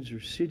persons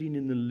are sitting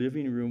in the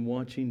living room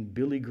watching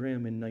Billy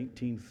Graham in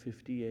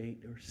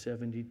 1958 or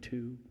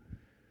 72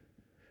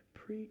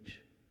 preach.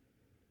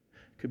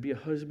 Could be a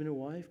husband and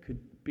wife, could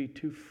be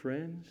two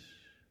friends,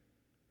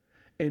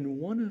 and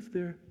one of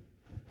their,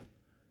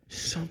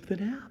 something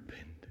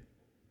happened.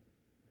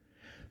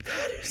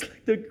 That is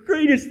like the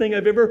greatest thing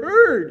I've ever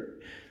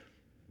heard.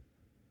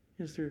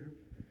 Is they're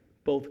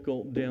both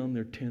gulped down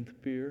their 10th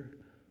beer.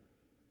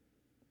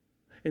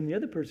 And the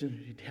other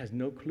person has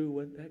no clue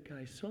what that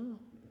guy saw.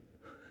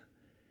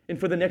 And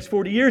for the next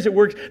 40 years it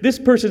works. This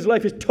person's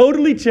life is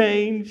totally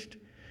changed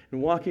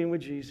and walking with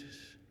Jesus.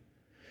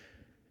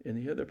 And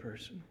the other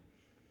person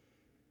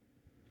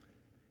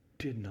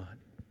did not,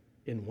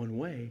 in one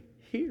way,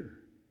 hear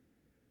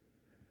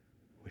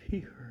what he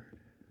heard.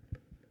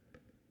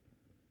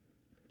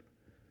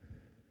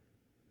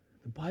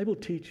 The Bible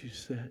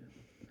teaches that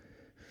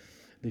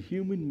the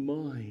human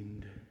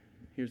mind,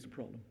 here's the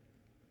problem,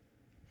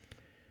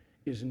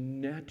 is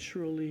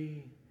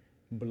naturally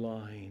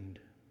blind.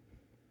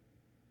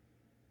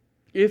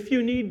 If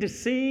you need to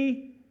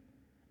see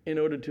in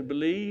order to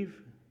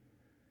believe,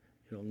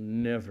 it'll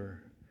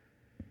never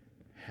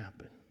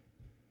happen.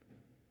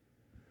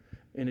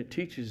 And it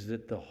teaches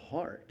that the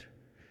heart,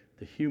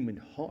 the human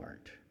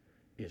heart,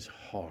 is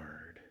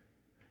hard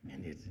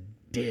and it's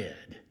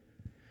dead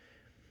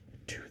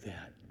to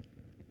that.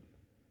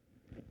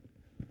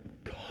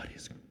 God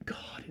is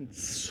God and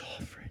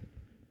sovereign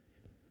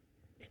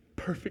and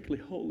perfectly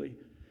holy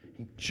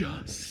and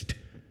just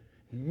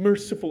and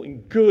merciful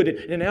and good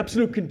and in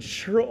absolute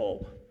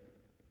control.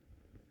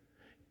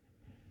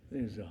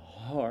 There's a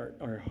heart,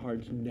 our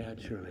hearts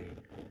naturally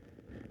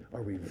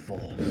are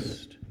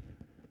revulsed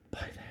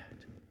by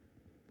that.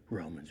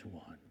 Romans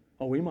 1.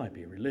 Oh, we might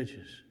be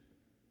religious.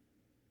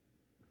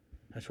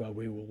 That's why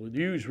we will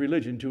use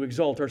religion to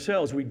exalt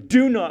ourselves. We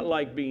do not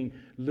like being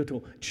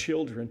little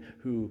children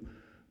who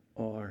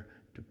are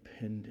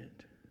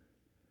dependent.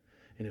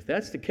 And if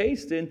that's the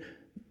case, then,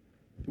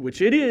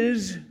 which it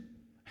is,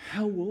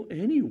 how will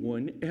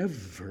anyone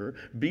ever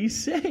be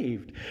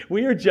saved?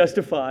 We are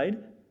justified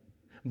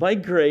by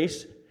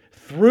grace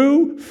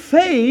through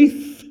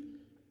faith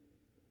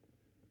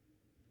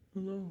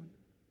alone.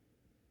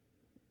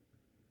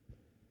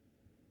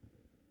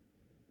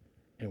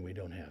 And we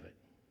don't have it.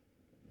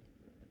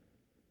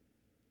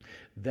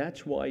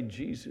 That's why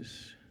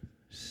Jesus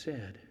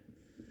said,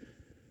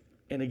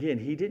 and again,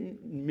 he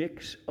didn't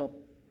mix up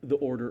the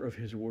order of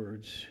his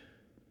words.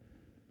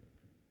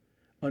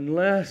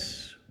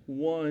 Unless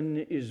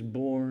one is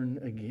born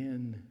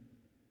again,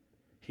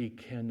 he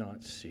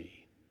cannot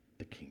see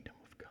the kingdom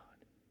of God.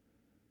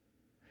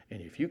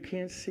 And if you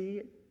can't see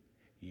it,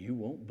 you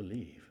won't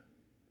believe.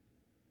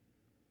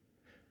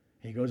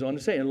 He goes on to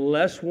say,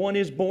 unless one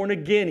is born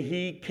again,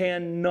 he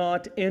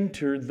cannot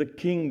enter the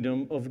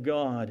kingdom of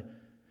God.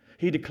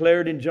 He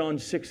declared in John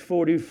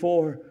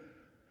 6:44,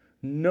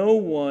 no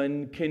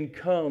one can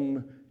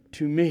come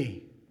to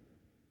me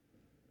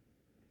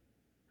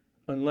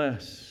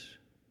unless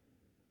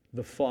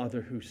the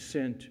Father who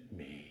sent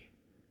me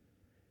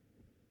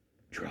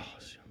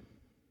draws him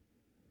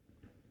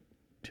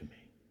to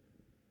me.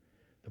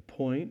 The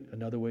point,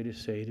 another way to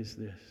say it is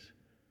this: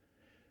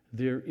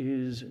 there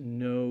is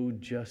no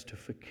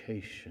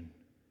justification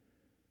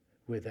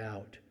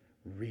without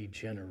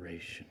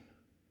regeneration.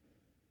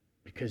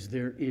 Because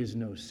there is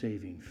no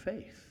saving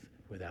faith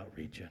without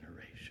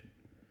regeneration.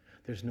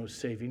 There's no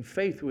saving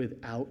faith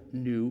without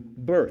new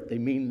birth. They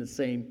mean the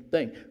same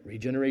thing.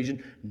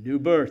 Regeneration, new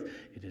birth.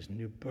 It is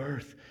new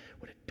birth.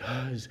 What it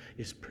does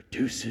is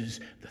produces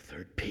the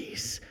third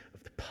piece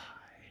of the pie.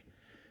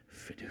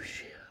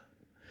 Fiducia.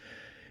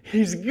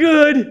 He's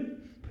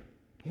good.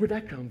 Where'd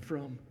that come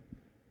from?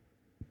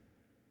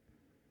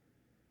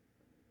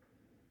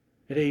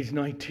 At age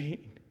 19,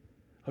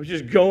 I was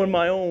just going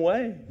my own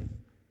way.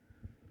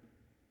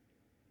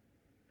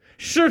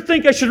 Sure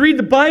think I should read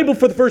the Bible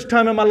for the first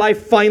time in my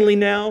life finally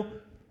now.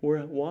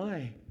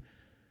 Why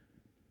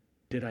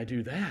did I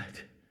do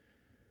that?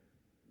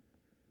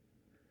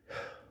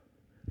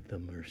 The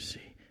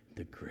mercy,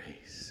 the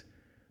grace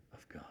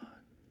of God.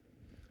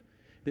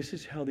 This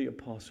is how the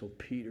Apostle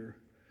Peter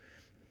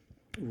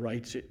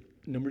writes it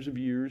numbers of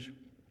years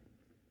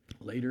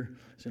later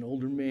as an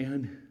older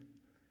man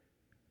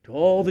to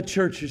all the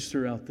churches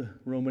throughout the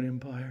Roman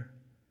Empire.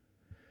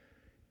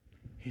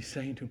 He's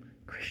saying to them,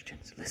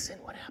 Christians, listen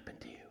what happened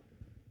to you.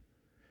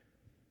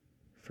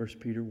 1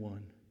 Peter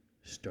 1,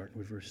 starting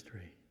with verse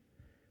 3.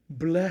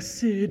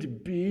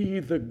 Blessed be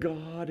the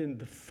God and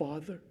the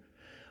Father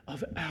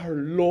of our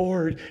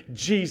Lord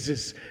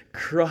Jesus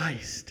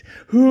Christ,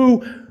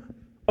 who,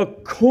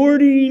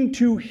 according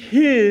to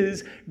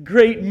His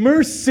great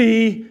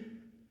mercy,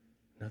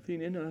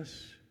 nothing in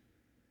us,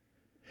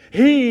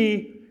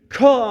 He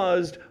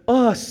caused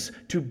us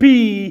to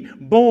be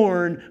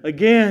born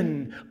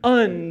again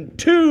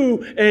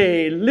unto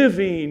a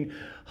living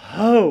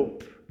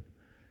hope.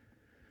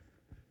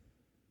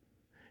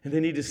 And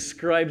then he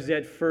describes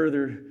that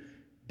further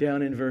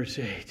down in verse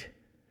 8.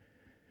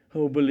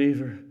 Oh,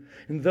 believer,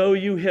 and though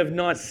you have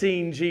not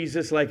seen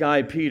Jesus like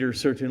I, Peter,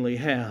 certainly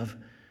have,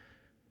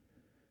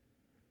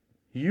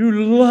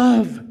 you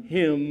love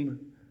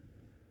Him.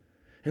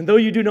 And though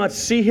you do not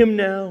see Him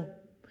now,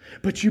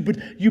 but you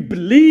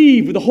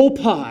believe with the whole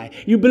pie,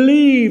 you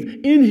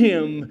believe in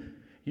Him,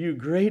 you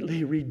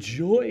greatly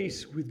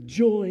rejoice with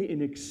joy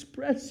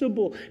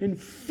inexpressible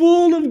and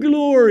full of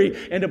glory,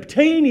 and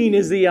obtaining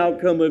as the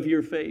outcome of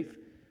your faith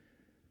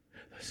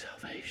the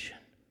salvation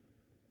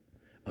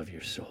of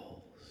your souls.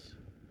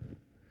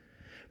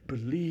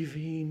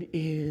 Believing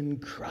in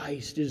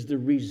Christ is the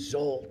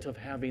result of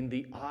having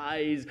the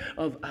eyes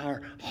of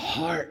our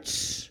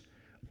hearts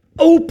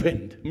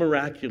opened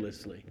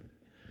miraculously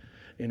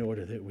in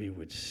order that we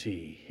would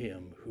see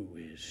Him who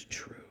is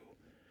true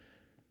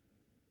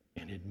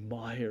and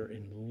admire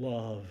and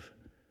love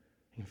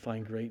and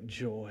find great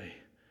joy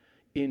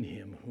in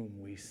Him whom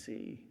we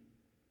see.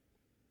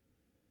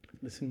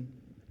 Listen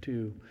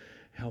to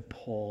how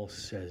Paul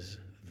says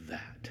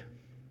that.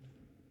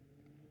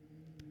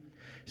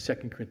 2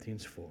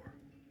 Corinthians 4,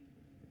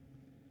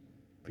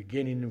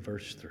 beginning in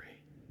verse 3.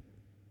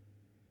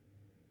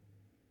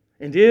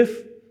 And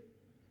if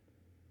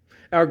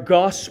our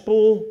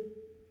gospel,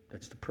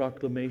 that's the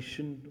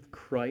proclamation of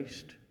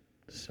Christ,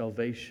 the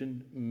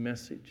salvation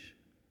message,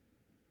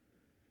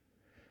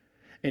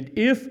 and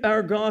if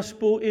our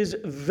gospel is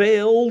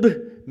veiled,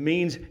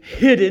 means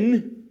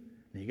hidden,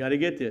 you got to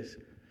get this.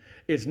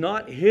 It's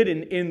not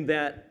hidden in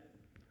that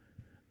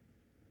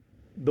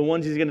the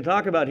ones he's going to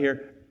talk about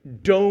here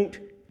don't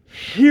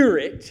hear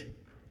it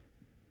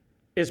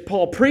as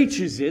Paul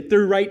preaches it.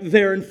 They're right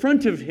there in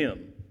front of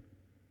him.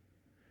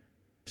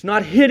 It's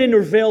not hidden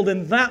or veiled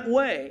in that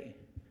way.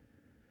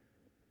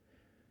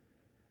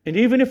 And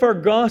even if our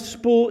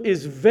gospel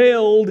is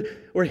veiled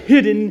or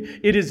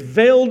hidden, it is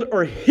veiled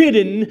or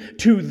hidden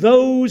to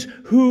those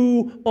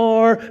who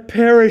are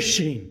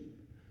perishing.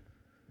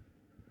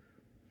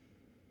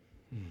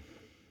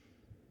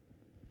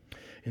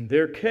 In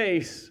their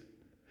case,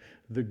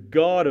 the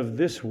god of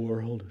this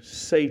world,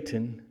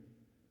 Satan,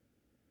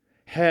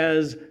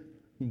 has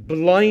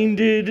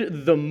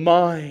blinded the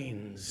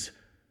minds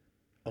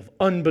of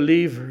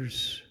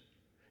unbelievers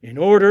in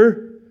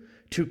order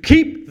to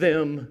keep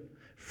them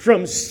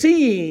from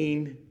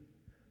seeing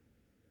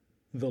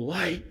the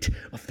light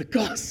of the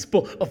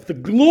gospel of the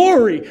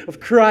glory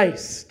of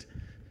Christ,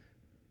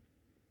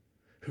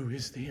 who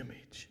is the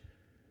image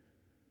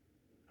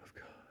of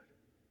God.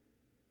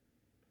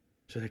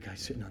 So that guy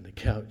sitting on the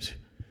couch,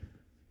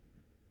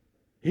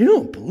 you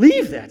don't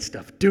believe that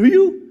stuff, do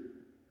you?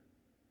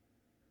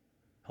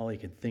 All he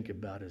can think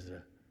about is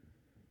the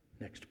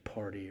next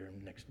party or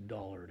next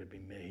dollar to be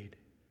made.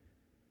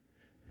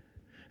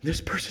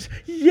 This person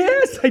says,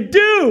 yes, I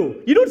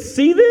do. You don't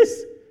see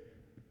this?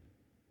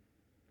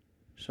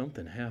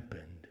 Something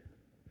happened.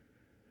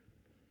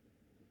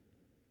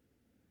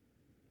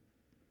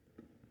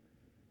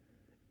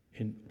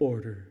 In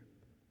order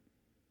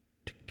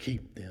to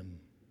keep them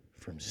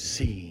from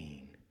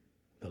seeing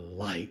the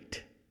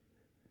light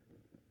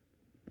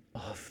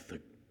of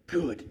the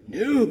good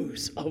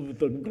news of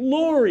the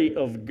glory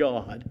of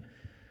God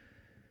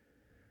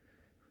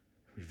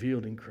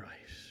revealed in Christ.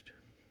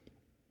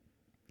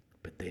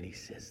 But then he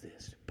says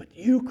this, but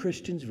you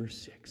Christians, verse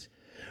 6,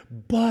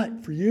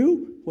 but for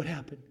you, what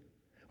happened?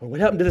 Or what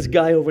happened to this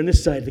guy over on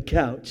this side of the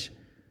couch?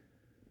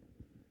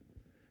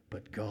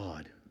 But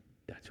God,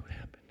 that's what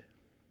happened.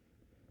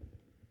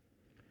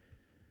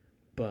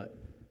 But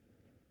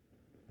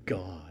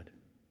God,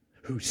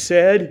 who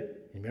said,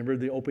 remember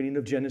the opening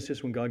of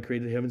Genesis when God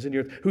created the heavens and the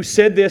earth, who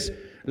said this,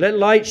 let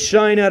light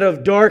shine out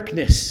of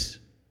darkness.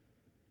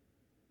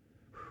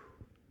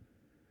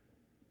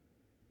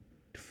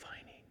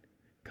 Defining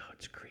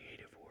God's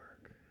creative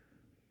work.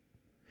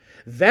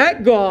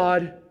 That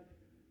God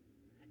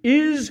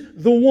is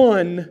the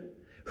one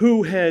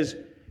who has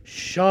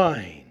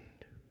shone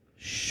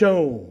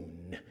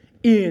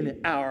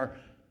in our,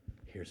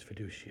 here's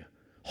fiducia,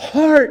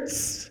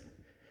 hearts.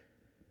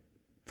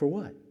 For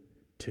what?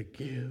 To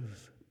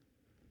give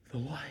the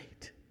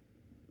light.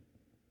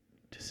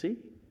 To see.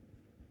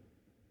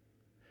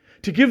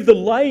 To give the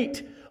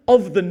light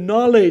of the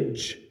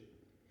knowledge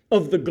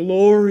of the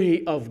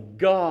glory of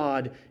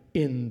God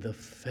in the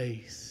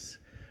face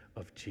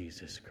of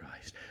Jesus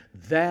Christ.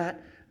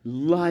 That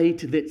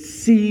light that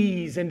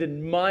sees and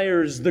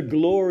admires the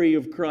glory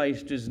of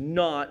Christ is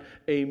not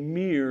a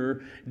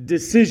mere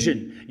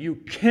decision. You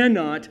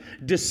cannot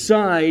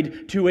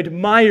decide to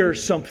admire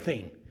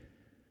something.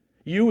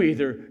 You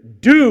either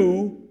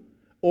do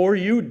or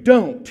you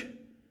don't.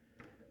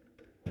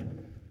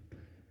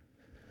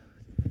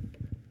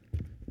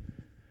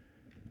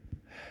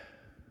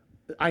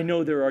 I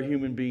know there are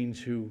human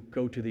beings who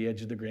go to the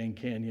edge of the Grand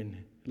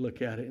Canyon,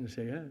 look at it and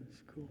say, yeah,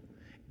 it's cool.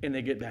 And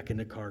they get back in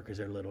the car because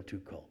they're a little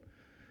too cold.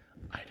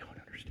 I don't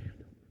understand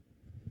them.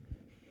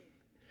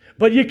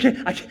 But you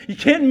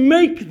can't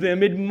make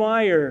them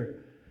admire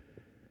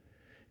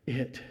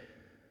it.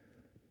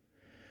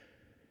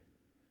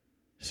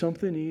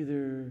 something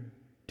either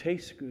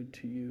tastes good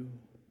to you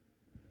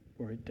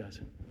or it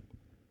doesn't.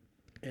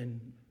 And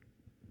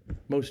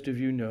most of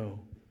you know,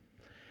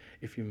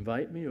 if you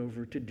invite me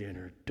over to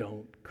dinner,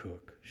 don't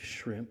cook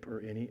shrimp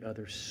or any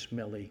other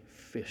smelly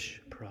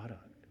fish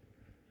product.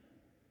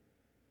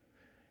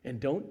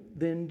 And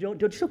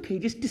it's okay,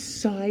 just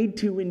decide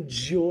to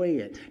enjoy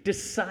it.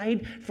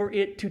 Decide for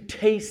it to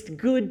taste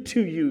good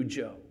to you,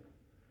 Joe.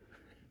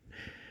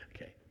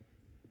 Okay.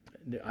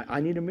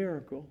 I need a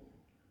miracle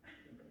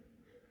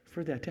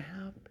for that to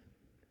happen.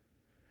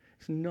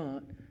 It's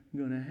not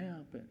going to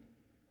happen.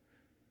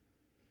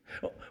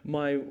 Oh,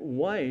 my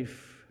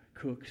wife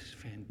cooks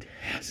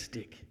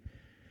fantastic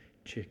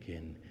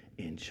chicken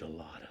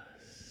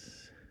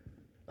enchiladas.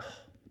 Oh,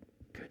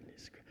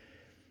 goodness.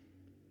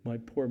 My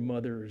poor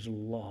mother is a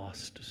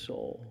lost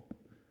soul.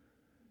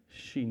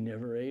 She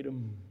never ate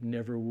them,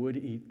 never would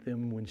eat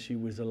them when she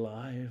was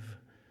alive,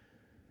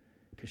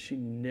 because she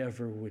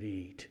never would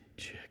eat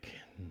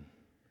chicken.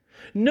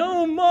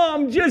 No,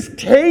 Mom, just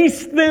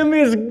taste them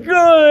is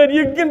good.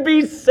 You can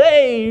be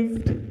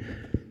saved.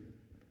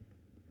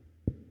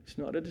 It's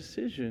not a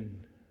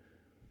decision.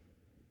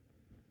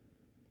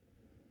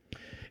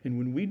 And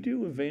when we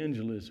do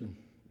evangelism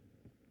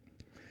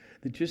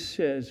that just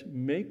says,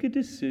 make a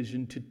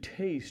decision to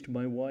taste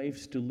my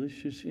wife's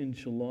delicious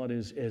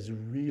enchiladas as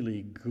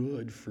really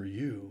good for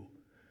you,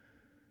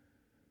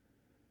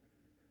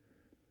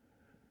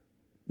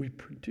 we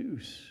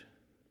produce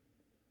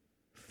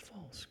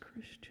false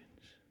Christians.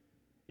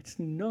 It's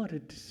not a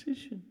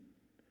decision.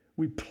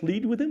 We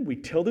plead with them. We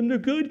tell them they're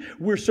good.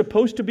 We're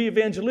supposed to be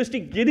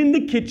evangelistic. Get in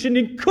the kitchen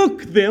and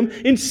cook them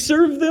and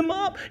serve them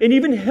up and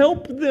even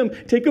help them.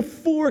 Take a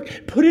fork,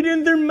 put it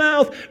in their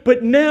mouth.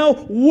 But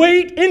now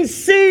wait and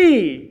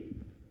see.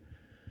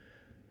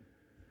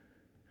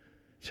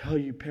 It's how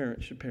you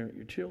parents should parent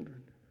your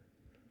children.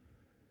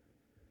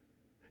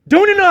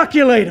 Don't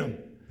inoculate them.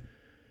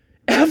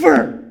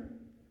 Ever.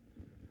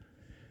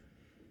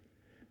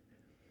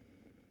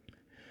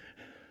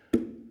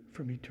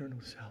 From eternal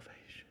salvation.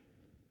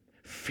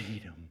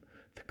 Feed them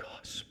the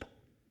gospel.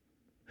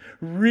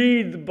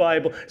 Read the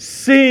Bible.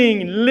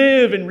 Sing,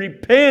 live, and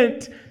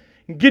repent.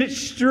 And get it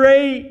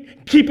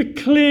straight. Keep it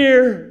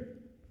clear.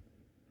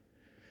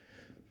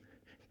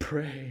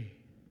 Pray.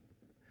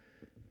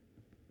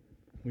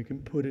 We can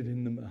put it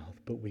in the mouth,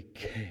 but we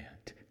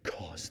can't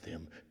cause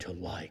them to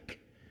like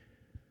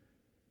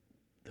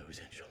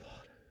those enchiladas.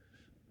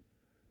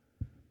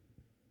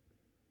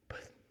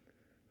 But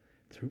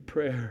through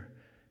prayer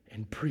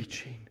and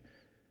preaching,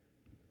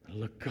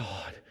 look,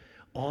 God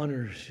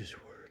honors His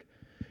word.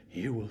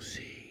 You will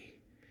see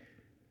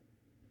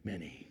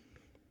many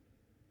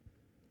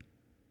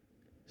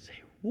say,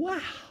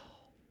 wow,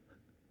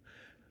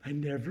 I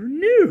never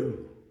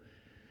knew.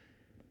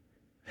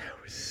 That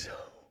was so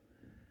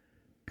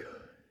good.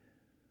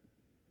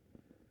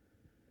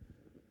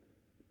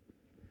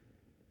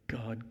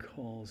 God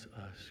calls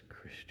us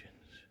Christians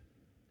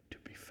to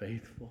be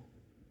faithful,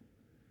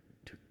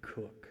 to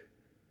cook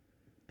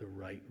the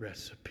right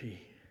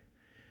recipe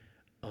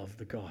of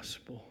the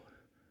gospel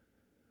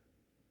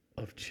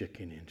of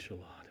chicken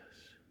enchiladas.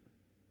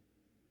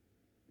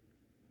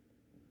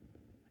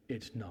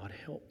 It's not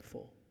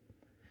helpful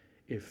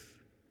if,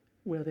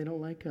 well, they don't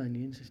like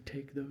onions, just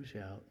take those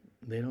out.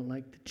 They don't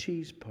like the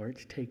cheese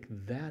parts, take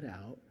that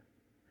out.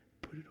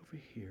 Put it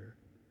over here.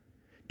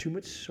 Too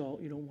much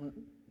salt, you don't want,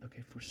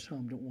 okay, for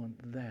some, don't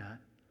want that.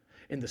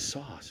 And the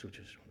sauce, which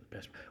is one of the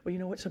best. Well, you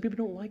know what? Some people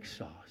don't like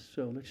sauce,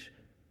 so let's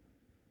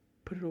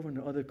put it over in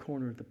the other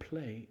corner of the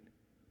plate.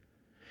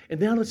 And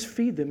now let's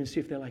feed them and see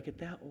if they like it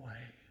that way.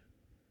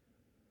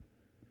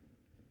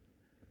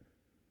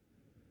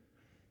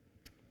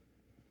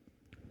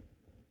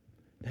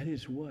 That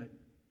is what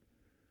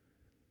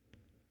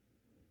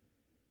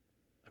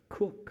a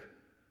cook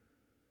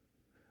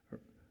or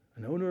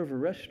an owner of a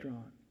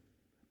restaurant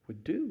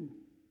would do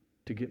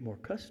to get more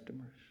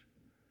customers.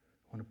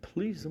 I want to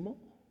please them all.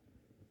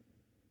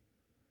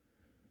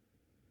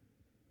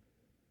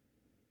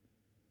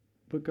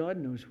 But God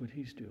knows what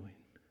He's doing.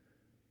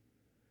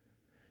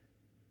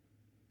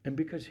 And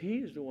because He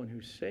is the one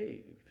who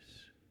saves,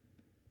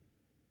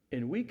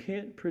 and we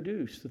can't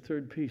produce the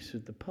third piece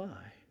of the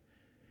pie,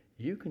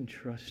 you can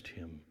trust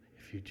Him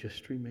if you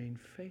just remain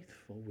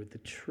faithful with the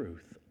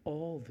truth,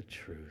 all the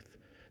truth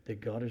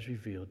that God has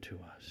revealed to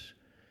us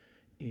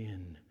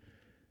in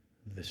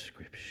the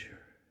Scripture.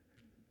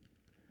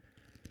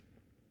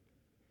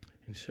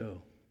 And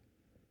so,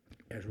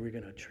 as we're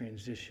going to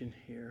transition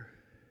here,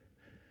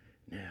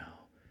 now,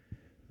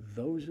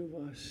 those of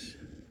us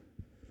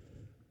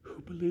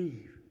who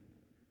believe,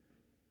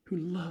 who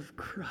love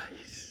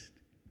Christ.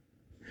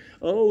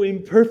 Oh,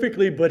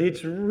 imperfectly, but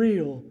it's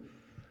real.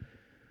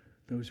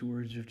 Those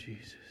words of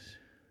Jesus.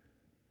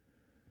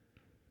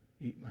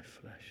 Eat my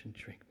flesh and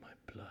drink my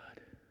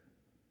blood.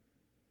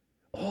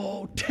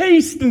 Oh,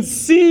 taste and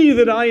see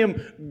that I am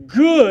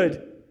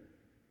good.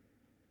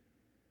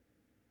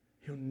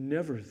 You'll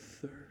never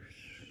thirst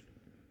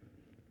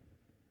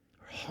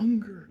or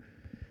hunger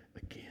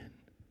again.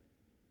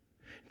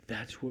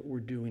 That's what we're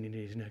doing in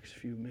these next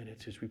few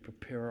minutes as we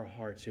prepare our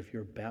hearts. If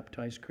you're a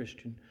baptized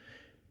Christian,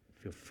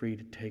 feel free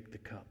to take the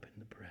cup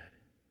and the bread.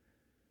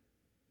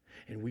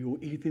 And we will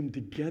eat them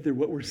together.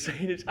 What we're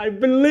saying is, I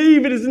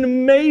believe it is an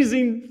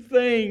amazing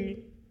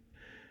thing.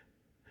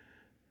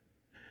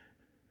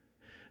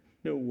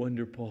 No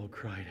wonder Paul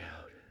cried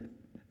out.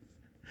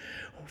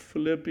 Oh,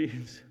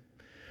 Philippians,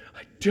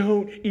 I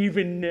don't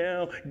even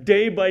now,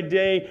 day by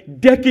day,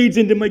 decades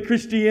into my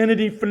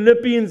Christianity,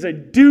 Philippians, I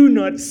do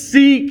not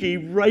seek a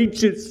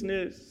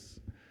righteousness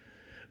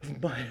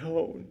of my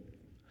own.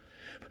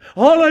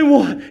 All I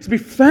want is to be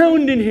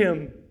found in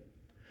Him.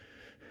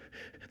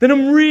 That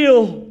I'm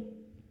real.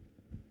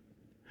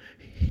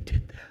 He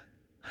did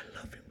that. I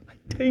love Him.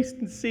 I taste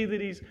and see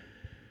that He's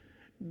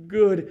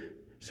good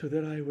so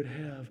that I would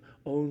have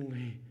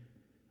only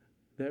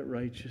that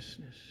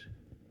righteousness,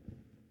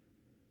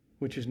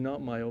 which is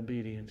not my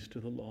obedience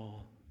to the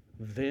law,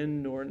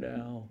 then nor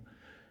now.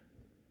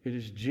 It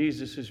is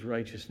Jesus'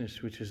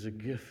 righteousness, which is a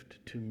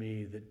gift to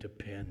me that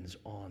depends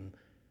on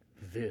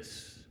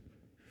this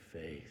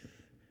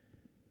faith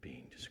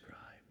being described.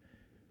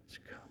 Let's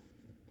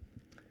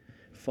come.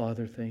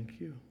 Father, thank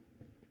you.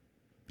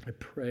 I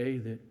pray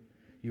that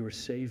you are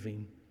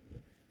saving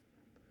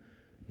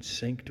and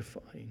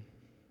sanctifying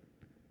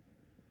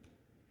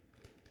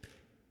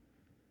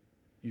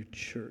your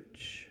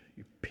church,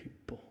 your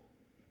people,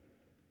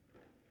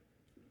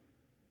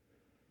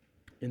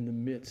 in the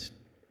midst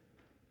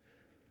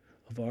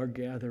of our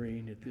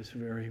gathering at this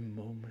very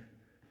moment.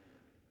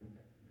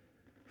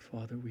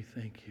 Father, we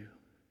thank you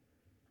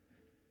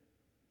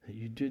that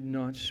you did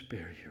not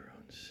spare your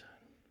own Son,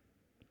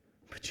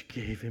 but you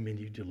gave Him and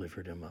you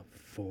delivered Him up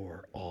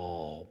for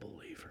all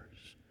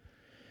believers.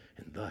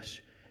 And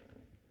thus,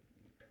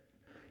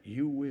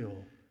 you will,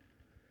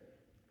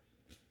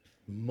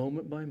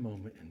 moment by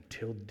moment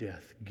until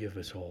death, give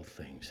us all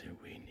things that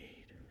we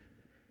need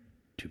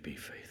to be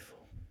faithful.